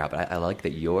is to figure out, but I like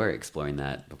that you're exploring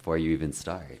that before you even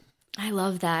start. I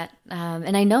love that.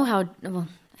 And I know how, well,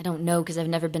 I don't know because I've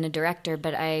never been a director,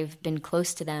 but I've been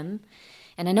close to them.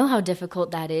 And I know how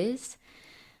difficult that is.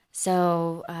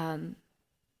 So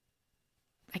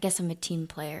I guess I'm a team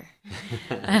player.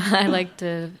 I like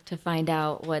to find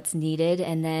out what's needed.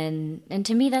 And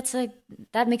to me,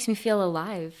 that makes me feel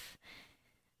alive.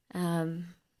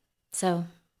 So,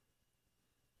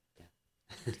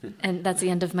 and that's the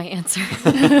end of my answer.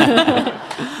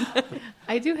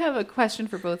 I do have a question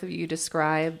for both of you.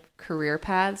 Describe career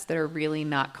paths that are really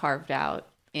not carved out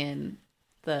in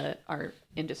the art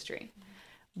industry.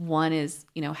 One is,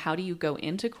 how do you go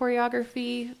into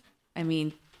choreography? I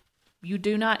mean, you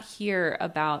do not hear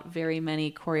about very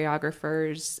many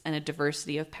choreographers and a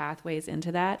diversity of pathways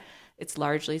into that. It's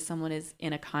largely someone is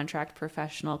in a contract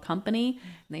professional company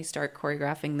and they start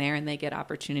choreographing there and they get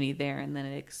opportunity there and then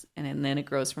it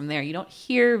grows from there. You don't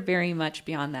hear very much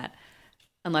beyond that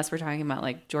unless we're talking about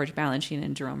like George Balanchine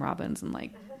and Jerome Robbins, and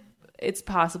like it's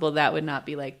possible that would not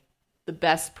be like the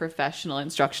best professional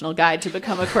instructional guide to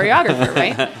become a choreographer,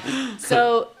 right?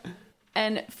 So,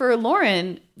 and for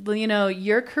Lauren,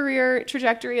 your career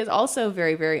trajectory is also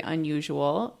very, very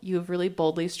unusual. You have really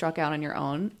boldly struck out on your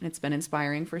own, and it's been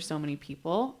inspiring for so many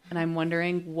people. And I'm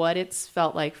wondering what it's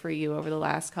felt like for you over the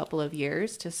last couple of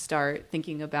years to start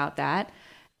thinking about that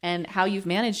and how you've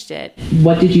managed it.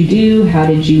 What did you do? How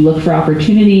did you look for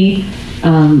opportunity?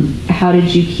 How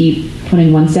did you keep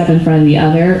putting one step in front of the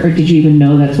other, or did you even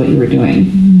know that's what you were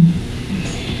doing?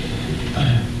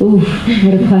 Ooh,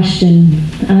 what a question.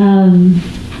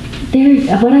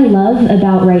 What I love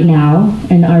about right now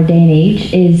in our day and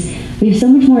age is we have so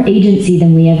much more agency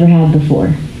than we ever had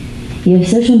before. You have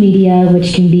social media,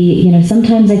 which can be,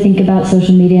 sometimes I think about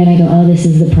social media and I go, oh, this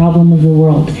is the problem of the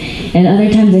world. And other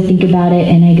times I think about it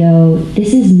and I go,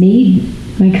 this has made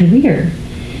my career.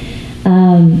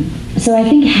 So I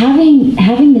think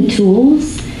having the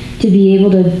tools to be able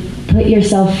to put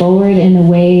yourself forward in a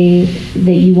way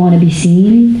that you want to be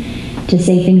seen, to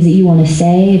say things that you want to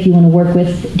say. If you want to work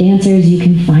with dancers, you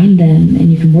can find them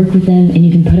and you can work with them and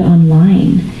you can put it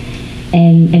online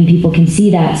and people can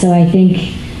see that. So I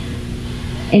think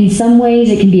in some ways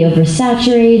it can be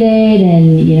oversaturated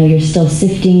and you're still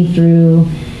sifting through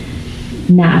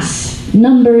mass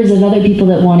numbers of other people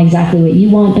that want exactly what you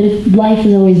want, but life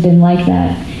has always been like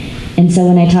that. And so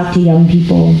when I talk to young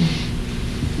people,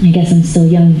 I guess I'm still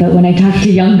young, but when I talk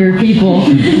to younger people,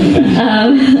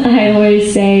 I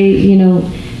always say,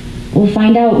 we'll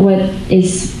find out what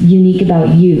is unique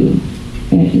about you.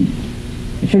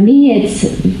 For me,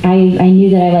 I knew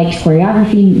that I liked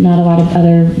choreography. Not a lot of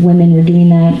other women were doing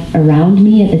that around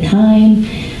me at the time,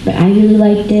 but I really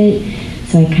liked it.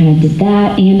 So I kind of did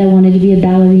that, and I wanted to be a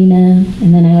ballerina,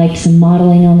 and then I liked some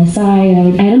modeling on the side.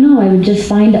 And I would just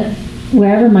find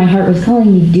wherever my heart was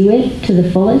calling me, do it to the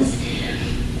fullest.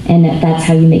 And that's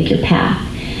how you make your path.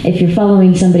 If you're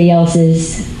following somebody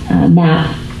else's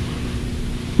map,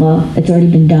 well, it's already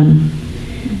been done.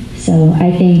 So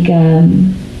I think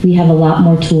we have a lot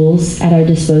more tools at our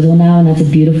disposal now, and that's a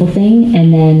beautiful thing.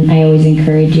 And then I always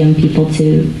encourage young people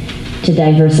to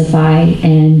diversify,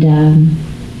 and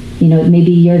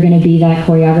maybe you're going to be that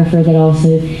choreographer that also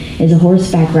is a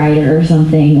horseback rider or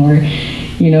something, or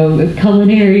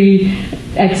culinary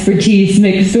expertise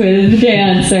mixed with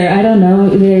dance, or I don't know.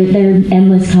 There are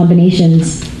endless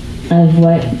combinations of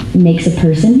what makes a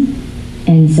person,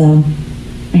 and so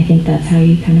I think that's how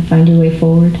you kind of find your way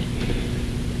forward.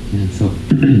 Yeah, so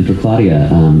for Claudia,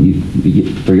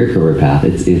 for your career path,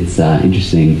 it's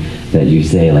interesting that you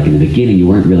say, like in the beginning, you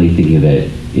weren't really thinking of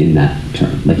it in that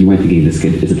term. Like you weren't thinking this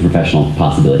is a professional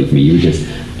possibility for me. You were just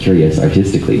curious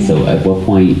artistically. Yeah. So at what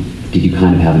point did you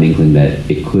kind of have an inkling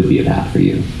that it could be a path for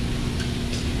you?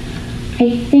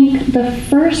 I think the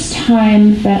first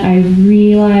time that I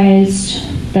realized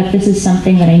that this is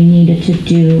something that I needed to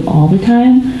do all the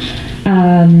time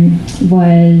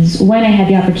was when I had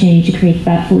the opportunity to create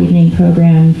that full evening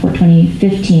program for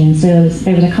 2015. So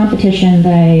there was a competition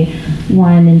that I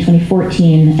won in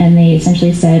 2014, and they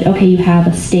essentially said, okay, you have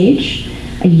a stage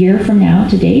a year from now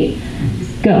to date,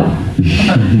 go.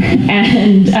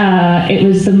 And it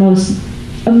was the most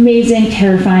amazing,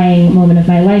 terrifying moment of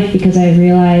my life, because I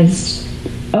realized,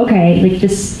 okay,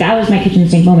 that was my kitchen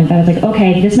sink moment. That I was like,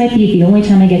 okay, this might be the only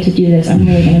time I get to do this. I'm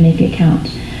really going to make it count.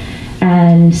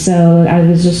 And so I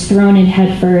was just thrown in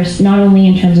head first, not only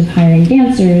in terms of hiring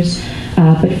dancers,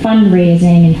 but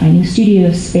fundraising and finding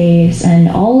studio space and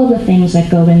all of the things that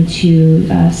go into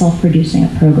self-producing a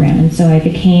program. And so I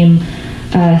became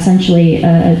essentially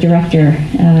a director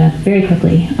very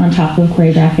quickly on top of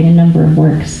choreographing a number of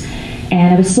works.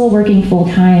 And I was still working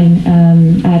full-time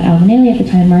at Albanelli at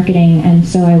the time, marketing, and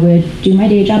so I would do my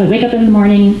day job. I'd wake up in the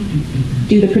morning,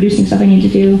 do the producing stuff I need to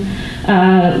do,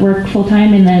 work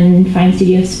full-time, and then find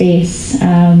studio space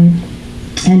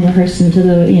and rehearse until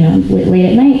late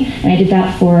at night. And I did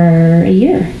that for a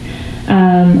year.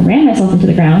 Ran myself into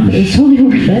the ground, but it was totally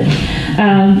worth it.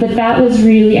 But that was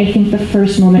really, I think, the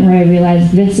first moment where I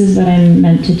realized this is what I'm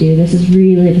meant to do. This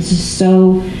is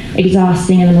so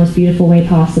exhausting in the most beautiful way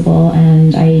possible,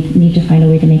 and I need to find a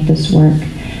way to make this work.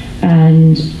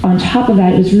 And on top of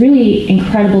that, it was really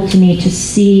incredible to me to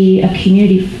see a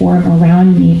community form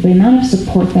around me. The amount of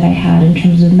support that I had in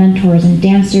terms of mentors and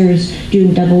dancers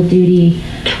doing double duty,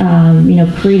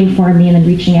 creating for me and then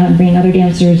reaching out and bringing other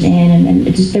dancers in. And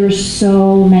there were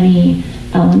so many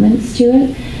elements to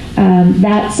it.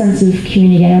 That sense of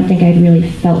community, I don't think I'd really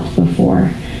felt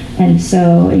before. And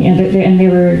so, I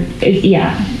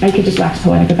could just wax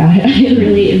poetic about it.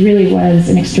 It really was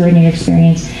an extraordinary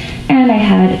experience. And I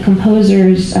had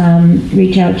composers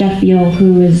reach out. Jeff Vail,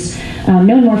 who is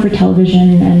known more for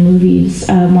television and movies,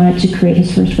 wanted to create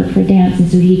his first work for dance,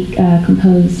 and so he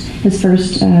composed his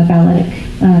first balletic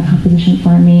composition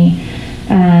for me.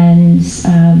 And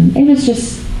it was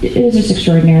just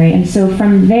extraordinary. And so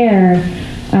from there,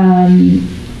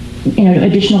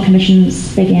 additional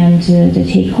commissions began to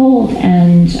take hold,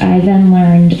 and I then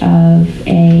learned of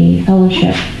a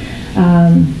fellowship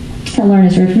that Lauren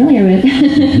is very familiar with,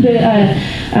 the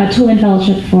Toolman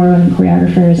Fellowship for Women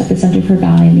Choreographers at the Center for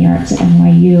Ballet and the Arts at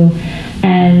NYU.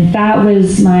 And that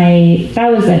was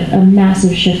a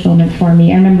massive shift moment for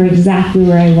me. I remember exactly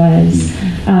where I was.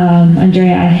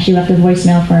 Andrea, she left a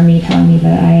voicemail for me telling me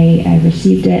that I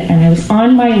received it, and I was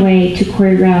on my way to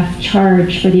choreograph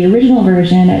Charge for the original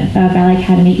version at Ballet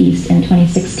Academy East in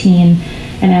 2016.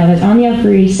 And I was on the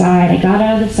Upper East Side. I got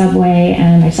out of the subway,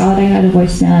 and I saw that I had a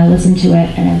voicemail. I listened to it,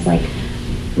 and I was like,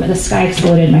 the sky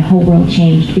exploded. My whole world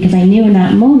changed, because I knew in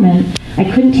that moment I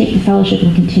couldn't take the fellowship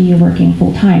and continue working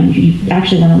full time. You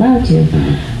actually weren't allowed to,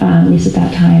 at least at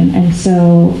that time. And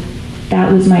so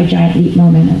that was my giant leap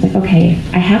moment. I was like, okay,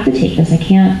 I have to take this. I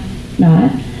can't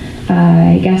not.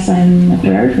 I guess I'm a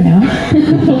choreographer now,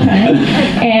 full time.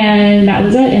 And that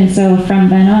was it. And so from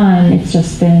then on, it's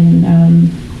just been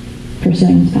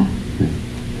pursuing this path.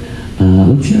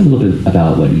 Let's hear a little bit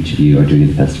about what each of you are doing at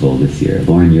the festival this year.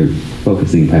 Lauren, you're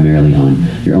focusing primarily on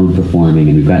your own performing,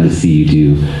 and we've gotten to see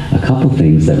you do a couple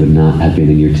things that would not have been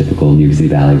in your typical New York City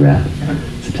Ballet rep.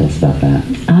 So tell us about that.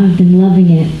 I've been loving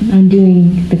it. I'm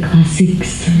doing the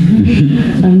classics.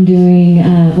 I'm doing,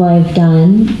 I've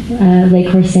done Les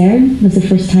Corsaires. Was the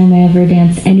first time I ever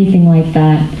danced anything like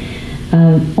that.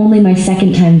 Only my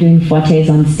second time doing fouettes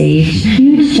on stage.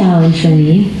 Huge challenge for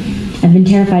me. I've been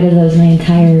terrified of those my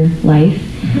entire life.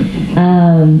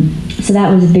 So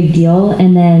that was a big deal.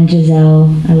 And then Giselle,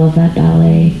 I love that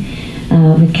ballet.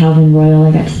 With Calvin Royal,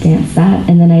 I got to dance that.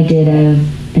 And then I did a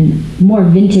more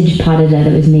vintage pas de deux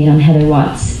that was made on Heather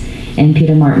Watts and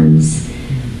Peter Martin's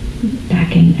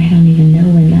back in, I don't even know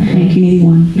when that was.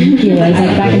 1981. Thank you. I was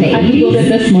like back in the 80s. I googled it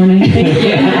this morning. Thank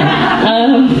you.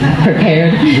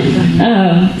 Prepared.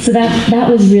 So that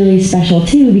was really special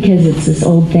too, because it's this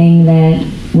old thing that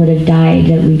would have died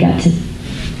that we got to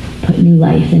put new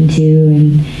life into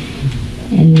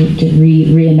and to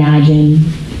reimagine.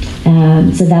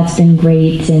 So that's been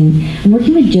great. And I'm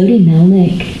working with Jody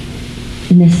Melnick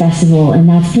in this festival, and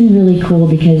that's been really cool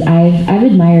because I've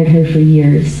admired her for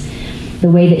years. The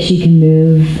way that she can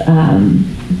move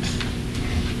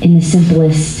in the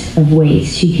simplest of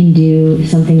ways. She can do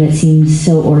something that seems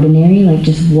so ordinary, like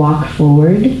just walk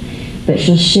forward, but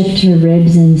she'll shift her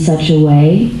ribs in such a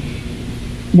way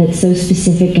that's so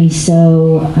specific and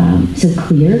so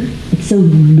clear. It's so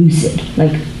lucid.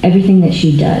 Like everything that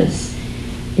she does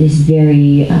is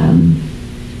very.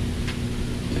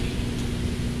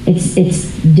 It's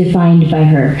defined by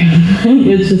her.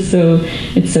 It's just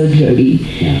it's so Jody,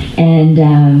 yeah.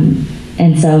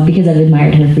 And so because I've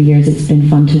admired her for years, it's been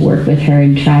fun to work with her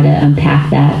and try to unpack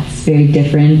that. It's very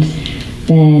different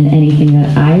than anything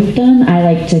that I've done. I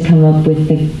like to come up with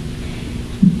the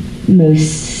most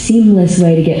seamless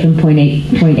way to get from point A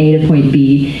to point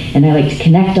B, and I like to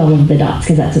connect all of the dots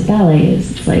because that's what ballet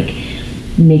is. It's like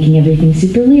making everything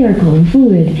super lyrical and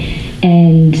fluid,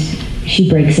 and she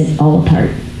breaks it all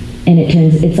apart, and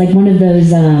it's like one of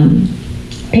those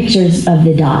pictures of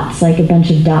the dots, like a bunch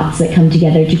of dots that come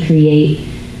together to create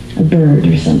a bird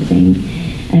or something.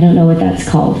 I don't know what that's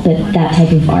called, but that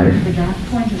type of art.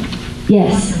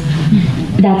 Yes,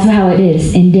 that's how it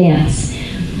is in dance.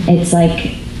 It's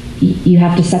like you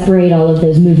have to separate all of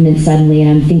those movements suddenly, and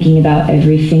I'm thinking about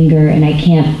every finger, and I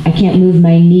can't move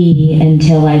my knee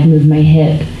until I've moved my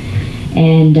hip,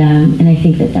 and I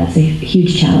think that's a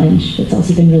huge challenge. It's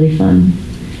also been really fun.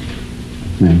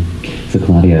 Right. So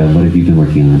Claudia, what have you been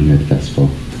working on here at the festival?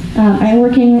 I'm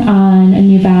working on a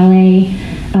new ballet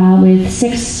with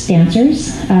 6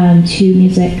 dancers to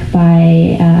music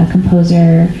by a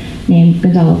composer named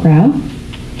Gonzalo Grau.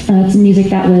 It's music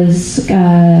that was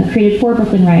created for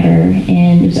Brooklyn Rider,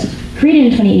 and it was created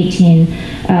in 2018,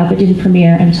 but didn't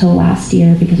premiere until last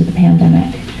year because of the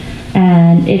pandemic.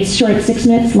 And it's short, 6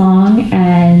 minutes long,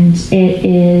 and it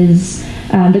is,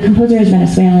 the composer is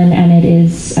Venezuelan, and it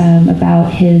is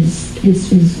about his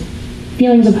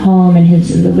feelings of home and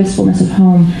the wistfulness of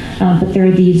home, but there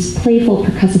are these playful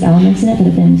percussive elements in it that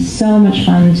have been so much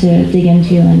fun to dig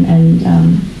into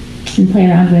and play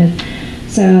around with.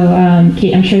 So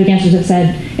Kate, I'm sure the dancers have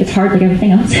said it's hard like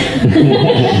everything else.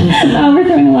 We're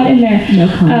throwing a lot in there. No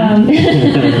comment.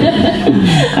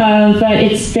 But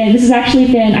this has actually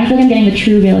been, I feel like I'm getting the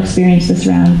true Vail experience this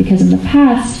round, because in the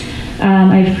past,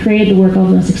 I've created the work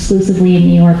almost exclusively in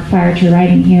New York prior to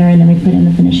arriving here, and then we put in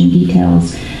the finishing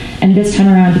details. And this time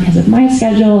around, because of my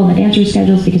schedule and the dancers'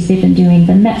 schedules, because they've been doing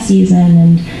the Met season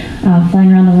and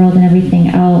flying around the world and everything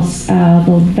else,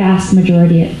 the vast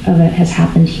majority of it has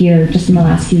happened here just in the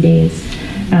last few days.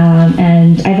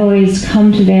 And I've always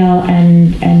come to Vail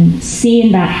and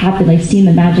seen that happen, like seen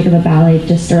the magic of a ballet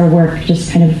or a work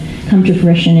just kind of come to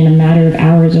fruition in a matter of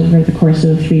hours over the course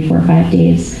of 3, 4, 5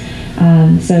 days.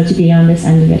 So to be on this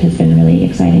end of it has been really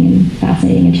exciting and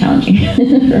fascinating and challenging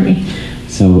for me.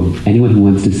 So anyone who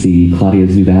wants to see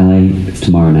Claudia's new ballet, it's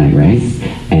tomorrow night, right?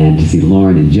 And to see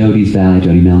Lauren and Jody's ballet,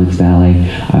 Jody Melick's ballet,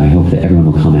 I hope that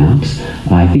everyone will come out.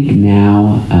 I think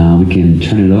now we can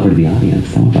turn it over to the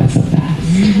audience. That went by so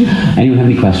fast. Anyone have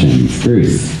any questions?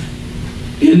 Bruce?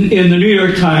 In the New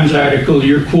York Times article,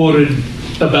 you're quoted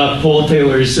about Paul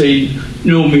Taylor saying,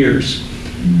 "No mirrors."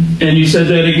 And you said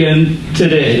that again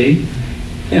today.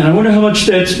 And I wonder how much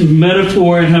that's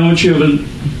metaphor and how much you have a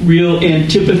real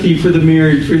antipathy for the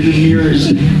mirror, for the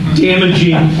mirrors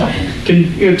damaging.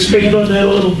 Can you expand on that a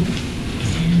little?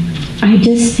 I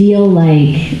just feel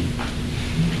like,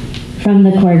 from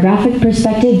the choreographic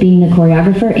perspective, being the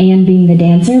choreographer and being the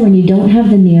dancer, when you don't have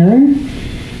the mirror,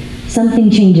 something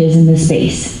changes in the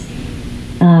space.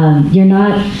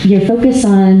 You're focused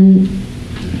on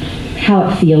how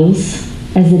it feels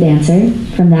as the dancer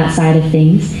from that side of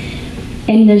things.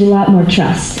 And there's a lot more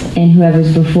trust in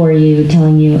whoever's before you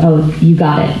telling you, oh, you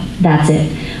got it, that's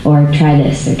it, or try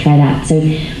this, or try that. So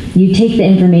you take the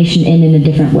information in a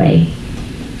different way.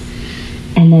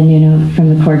 And then, from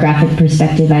the choreographic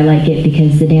perspective, I like it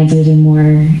because the dancers are more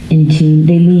in tune.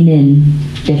 They lean in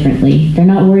differently. They're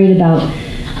not worried about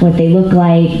what they look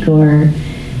like, or,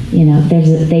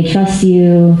 they trust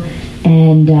you.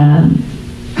 And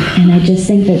I just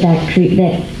think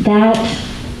that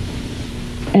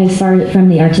as far from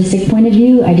the artistic point of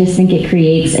view, I just think it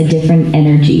creates a different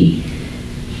energy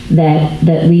that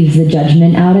leaves the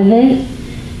judgment out of it,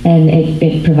 and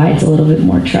it provides a little bit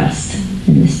more trust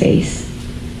in the space.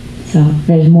 So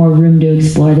there's more room to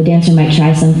explore. The dancer might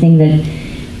try something that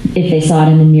if they saw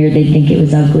it in the mirror, they'd think it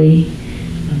was ugly,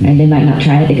 and they might not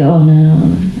try it. They go, oh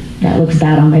no, that looks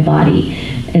bad on my body,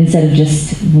 instead of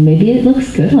just, well, maybe it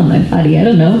looks good on my body, I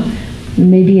don't know.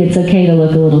 Maybe it's okay to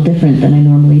look a little different than I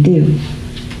normally do.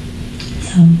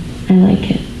 So I like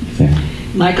it. Fair.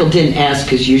 Michael didn't ask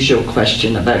his usual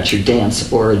question about your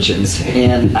dance origins,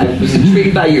 and I was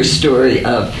intrigued by your story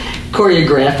of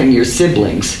choreographing your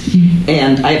siblings.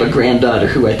 And I have a granddaughter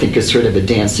who I think is sort of a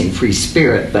dancing free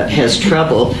spirit, but has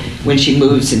trouble when she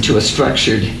moves into a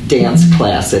structured dance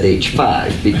class at age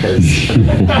 5 because of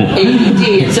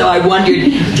ADD. And so I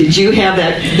wondered, did you have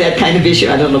that kind of issue?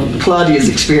 I don't know Claudia's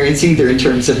experience either in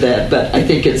terms of that, but I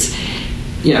think it's,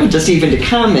 just even to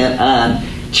comment on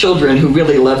children who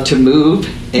really love to move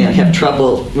and have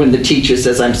trouble when the teacher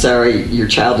says, I'm sorry, your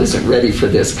child isn't ready for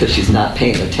this because she's not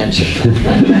paying attention.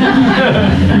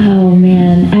 Oh,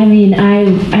 man. I mean,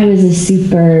 I was a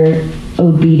super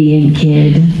obedient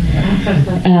kid.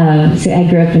 So I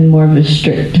grew up in more of a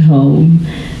strict home.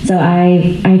 So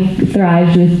I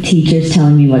thrived with teachers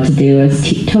telling me what to do. I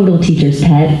was total teacher's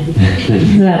pet. So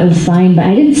that was fine. But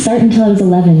I didn't start until I was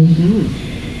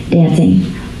 11 dancing.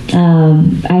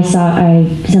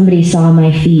 Somebody saw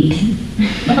my feet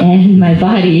and my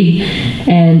body,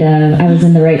 and I was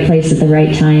in the right place at the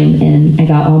right time, and I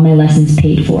got all my lessons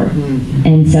paid for.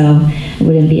 And so I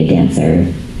wouldn't be a dancer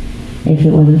if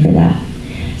it wasn't for that.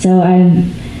 So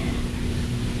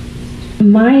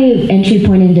My entry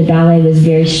point into ballet was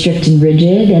very strict and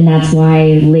rigid, and that's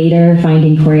why later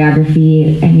finding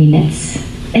choreography,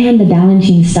 and the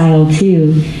Balanchine style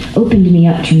too, opened me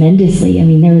up tremendously.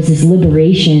 There was this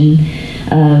liberation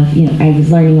of, I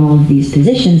was learning all of these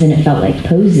positions and it felt like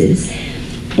poses.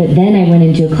 But then I went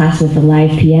into a class with a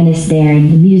live pianist there,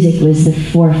 and the music was the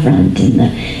forefront, and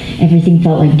everything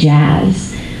felt like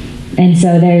jazz. And so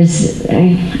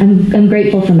I'm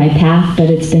grateful for my path, but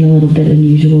it's been a little bit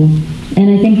unusual. And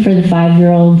I think for the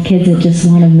 5-year-old kids that just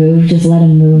want to move, just let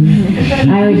them move.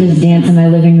 I would just dance in my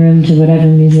living room to whatever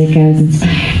music I was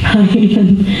inspired by,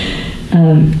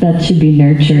 and that should be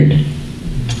nurtured.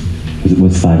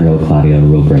 Was 5-year-old Claudia a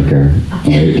rule breaker, or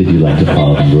did you like to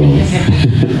follow the rules?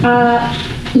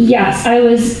 Yes, I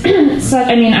was.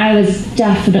 I was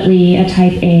definitely a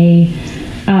type A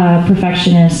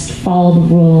perfectionist, follow the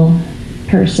rule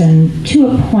person to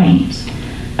a point.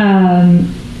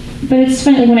 But it's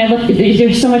funny, when I look,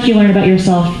 there's so much you learn about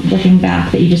yourself looking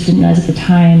back that you just didn't realize at the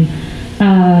time.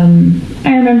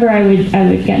 I remember I would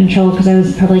get in trouble because I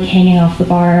was probably hanging off the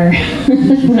bar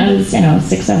when I was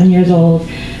 6, 7 years old.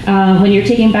 When you're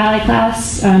taking ballet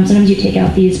class, sometimes you take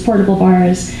out these portable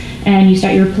bars and you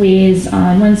start your plies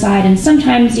on one side, and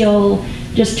sometimes you'll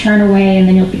just turn away and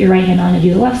then you'll put your right hand on and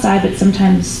do the left side, but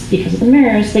sometimes because of the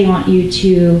mirrors they want you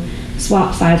to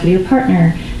swap sides with your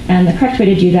partner, and the correct way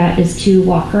to do that is to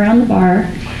walk around the bar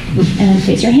and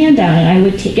place your hand down, and I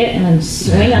would take it and then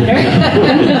swing under and put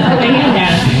my hand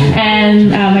down,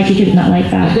 and my teacher did not like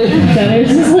that. So there's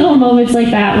just little moments like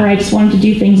that where I just wanted to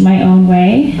do things my own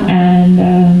way, and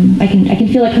I can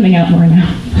feel it coming out more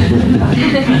now. I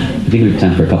think we have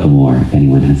time for a couple more if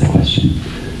anyone has a question.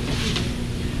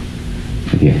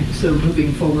 Here. So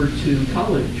moving forward to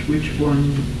college, which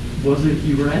one was it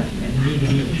you were at and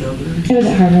meeting each other? It was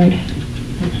at Harvard.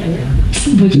 Okay.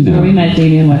 Which is where we met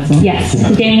Damien Wetzel. Yes,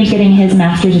 Damien was getting his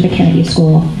master's at the Kennedy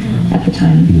School at the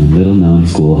time. Little known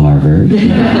school, Harvard. With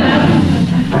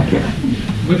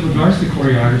regards to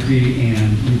choreography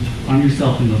and on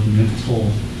yourself in those mental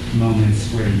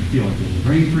moments where you feel like there's a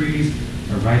brain freeze,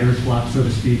 a writer's block, so to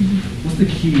speak, what's the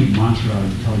key mantra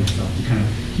you tell yourself to kind of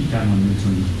keep that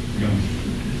momentum going?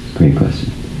 Great question.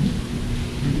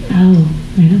 Oh,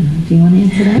 I don't know. Do you want to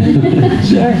answer that?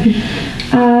 Sure.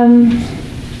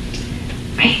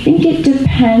 I think it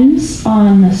depends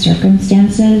on the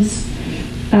circumstances.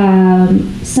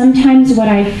 Sometimes what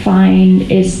I find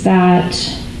is that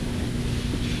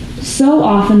so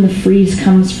often the freeze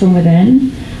comes from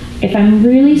within. If I'm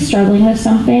really struggling with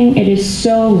something, it is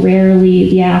so rarely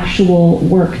the actual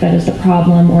work that is the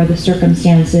problem or the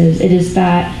circumstances. It is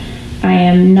that I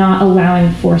am not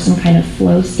allowing for some kind of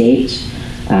flow state.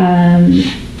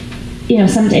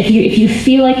 If you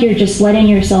feel like you're just letting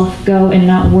yourself go and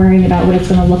not worrying about what it's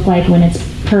going to look like when it's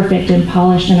perfect and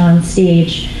polished and on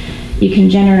stage, you can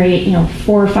generate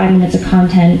 4 or 5 minutes of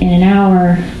content in an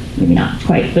hour. Maybe not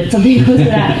quite, but something close to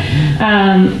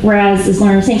that. Whereas, as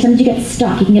Lauren was saying, sometimes you get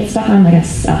stuck. You can get stuck on like a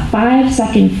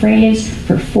 5-second phrase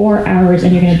for 4 hours,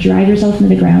 and you're going to drive yourself into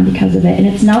the ground because of it. And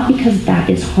it's not because that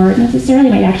is hard necessarily.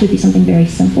 It might actually be something very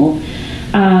simple.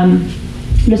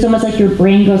 But it's almost like your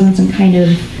brain goes in some kind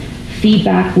of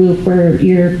feedback loop where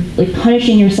you're like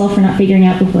punishing yourself for not figuring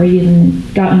out before you even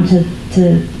gotten to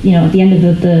the end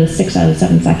of the 6 out of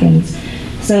 7 seconds.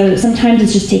 So sometimes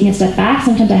it's just taking a step back.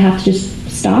 Sometimes I have to just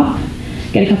stop,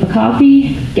 get a cup of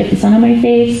coffee, get the sun on my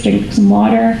face, drink some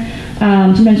water.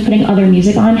 Sometimes putting other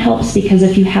music on helps, because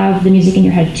if you have the music in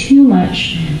your head too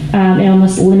much, it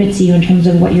almost limits you in terms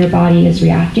of what your body is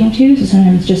reacting to. So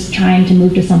sometimes just trying to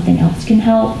move to something else can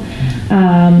help,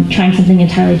 trying something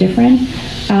entirely different.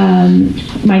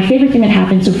 My favorite thing that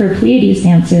happened, so for Pleiades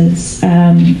dances,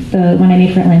 the one I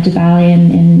made for Atlanta Ballet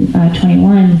in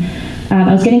 21,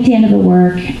 I was getting to the end of the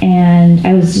work, and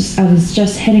I was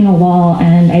just hitting a wall,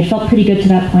 and I felt pretty good to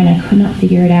that point. I could not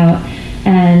figure it out,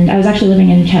 and I was actually living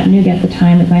in Chattanooga at the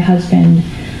time with my husband,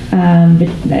 but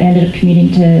I ended up commuting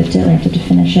to Atlanta to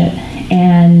finish it.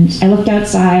 And I looked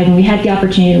outside, and we had the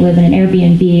opportunity to live in an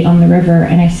Airbnb on the river,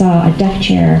 and I saw a deck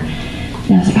chair.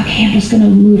 And I was like, okay, I'm just going to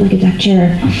move like a deck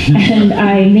chair. And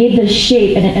I made this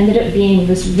shape, and it ended up being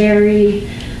this very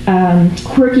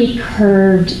quirky,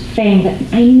 curved thing that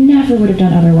I never would have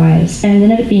done otherwise. And it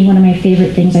ended up being one of my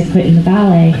favorite things I put in the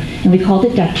ballet. And we called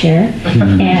it deck chair.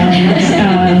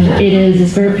 And it is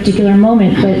this very particular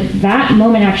moment. But that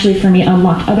moment actually for me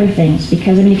unlocked other things.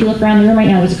 Because, if you look around the room right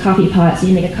now, there's a coffee pot. So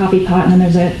you make a coffee pot, and then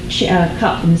there's a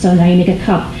cup. And so now you make a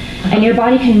cup. And your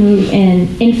body can move in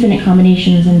infinite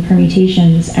combinations and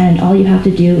permutations, and all you have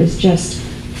to do is just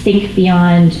think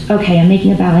beyond, okay, I'm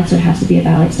making a ballet, so it has to be a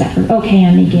ballet step, or okay,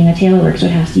 I'm making a tailor work, so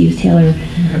it has to use tailor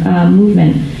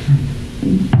movement.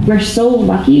 we're so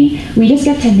lucky. We just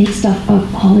get to make stuff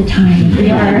up all the time. We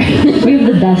have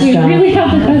the best job. We really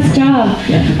have the best job.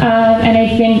 And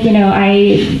I think,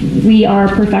 we are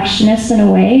perfectionists in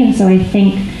a way, and so I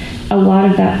think a lot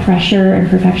of that pressure and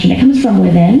perfection, it comes from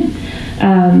within.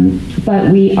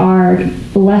 But we are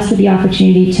blessed with the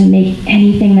opportunity to make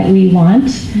anything that we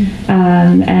want,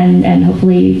 and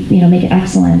hopefully, make it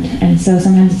excellent. And so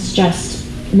sometimes it's just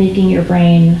making your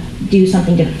brain do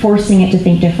something, forcing it to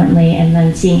think differently, and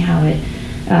then seeing how it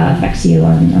affects you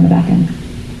on the back end.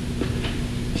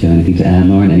 Do you have anything to add,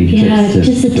 Lauren? Any tips to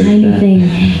just a break tiny that? thing.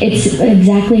 It's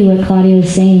exactly what Claudia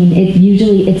was saying. It's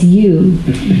you.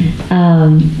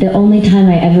 The only time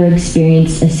I ever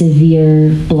experienced a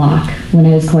severe block when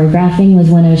I was choreographing was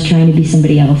when I was trying to be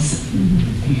somebody else.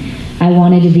 I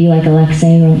wanted to be like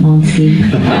Alexei Rotmansky.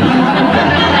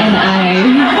 And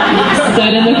I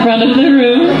stood in the front of the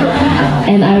room,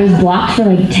 and I was blocked for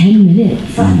like 10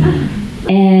 minutes.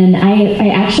 And I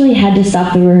actually had to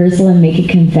stop the rehearsal and make a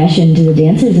confession to the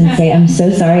dancers and say, I'm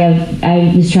so sorry,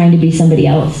 I was trying to be somebody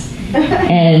else.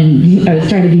 And I was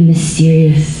trying to be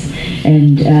mysterious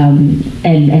and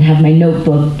have my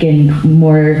notebook and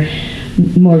more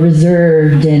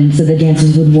reserved, and so the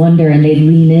dancers would wonder and they'd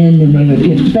lean in and they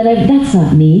would, but that's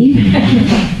not me.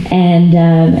 And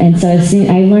so as soon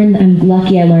I'm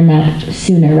lucky I learned that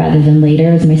sooner rather than later.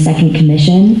 It was my second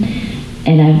commission,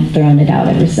 and I've thrown it out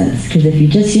ever since, because if you're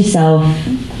just yourself,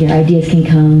 your ideas can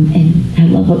come. And I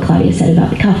love what Claudia said about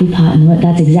the coffee pot, and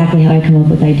that's exactly how I come up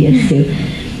with ideas too.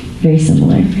 Very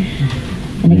similar,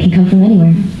 and it can come from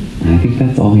anywhere. I think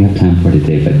that's all we have time for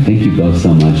today, but thank you both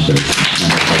so much.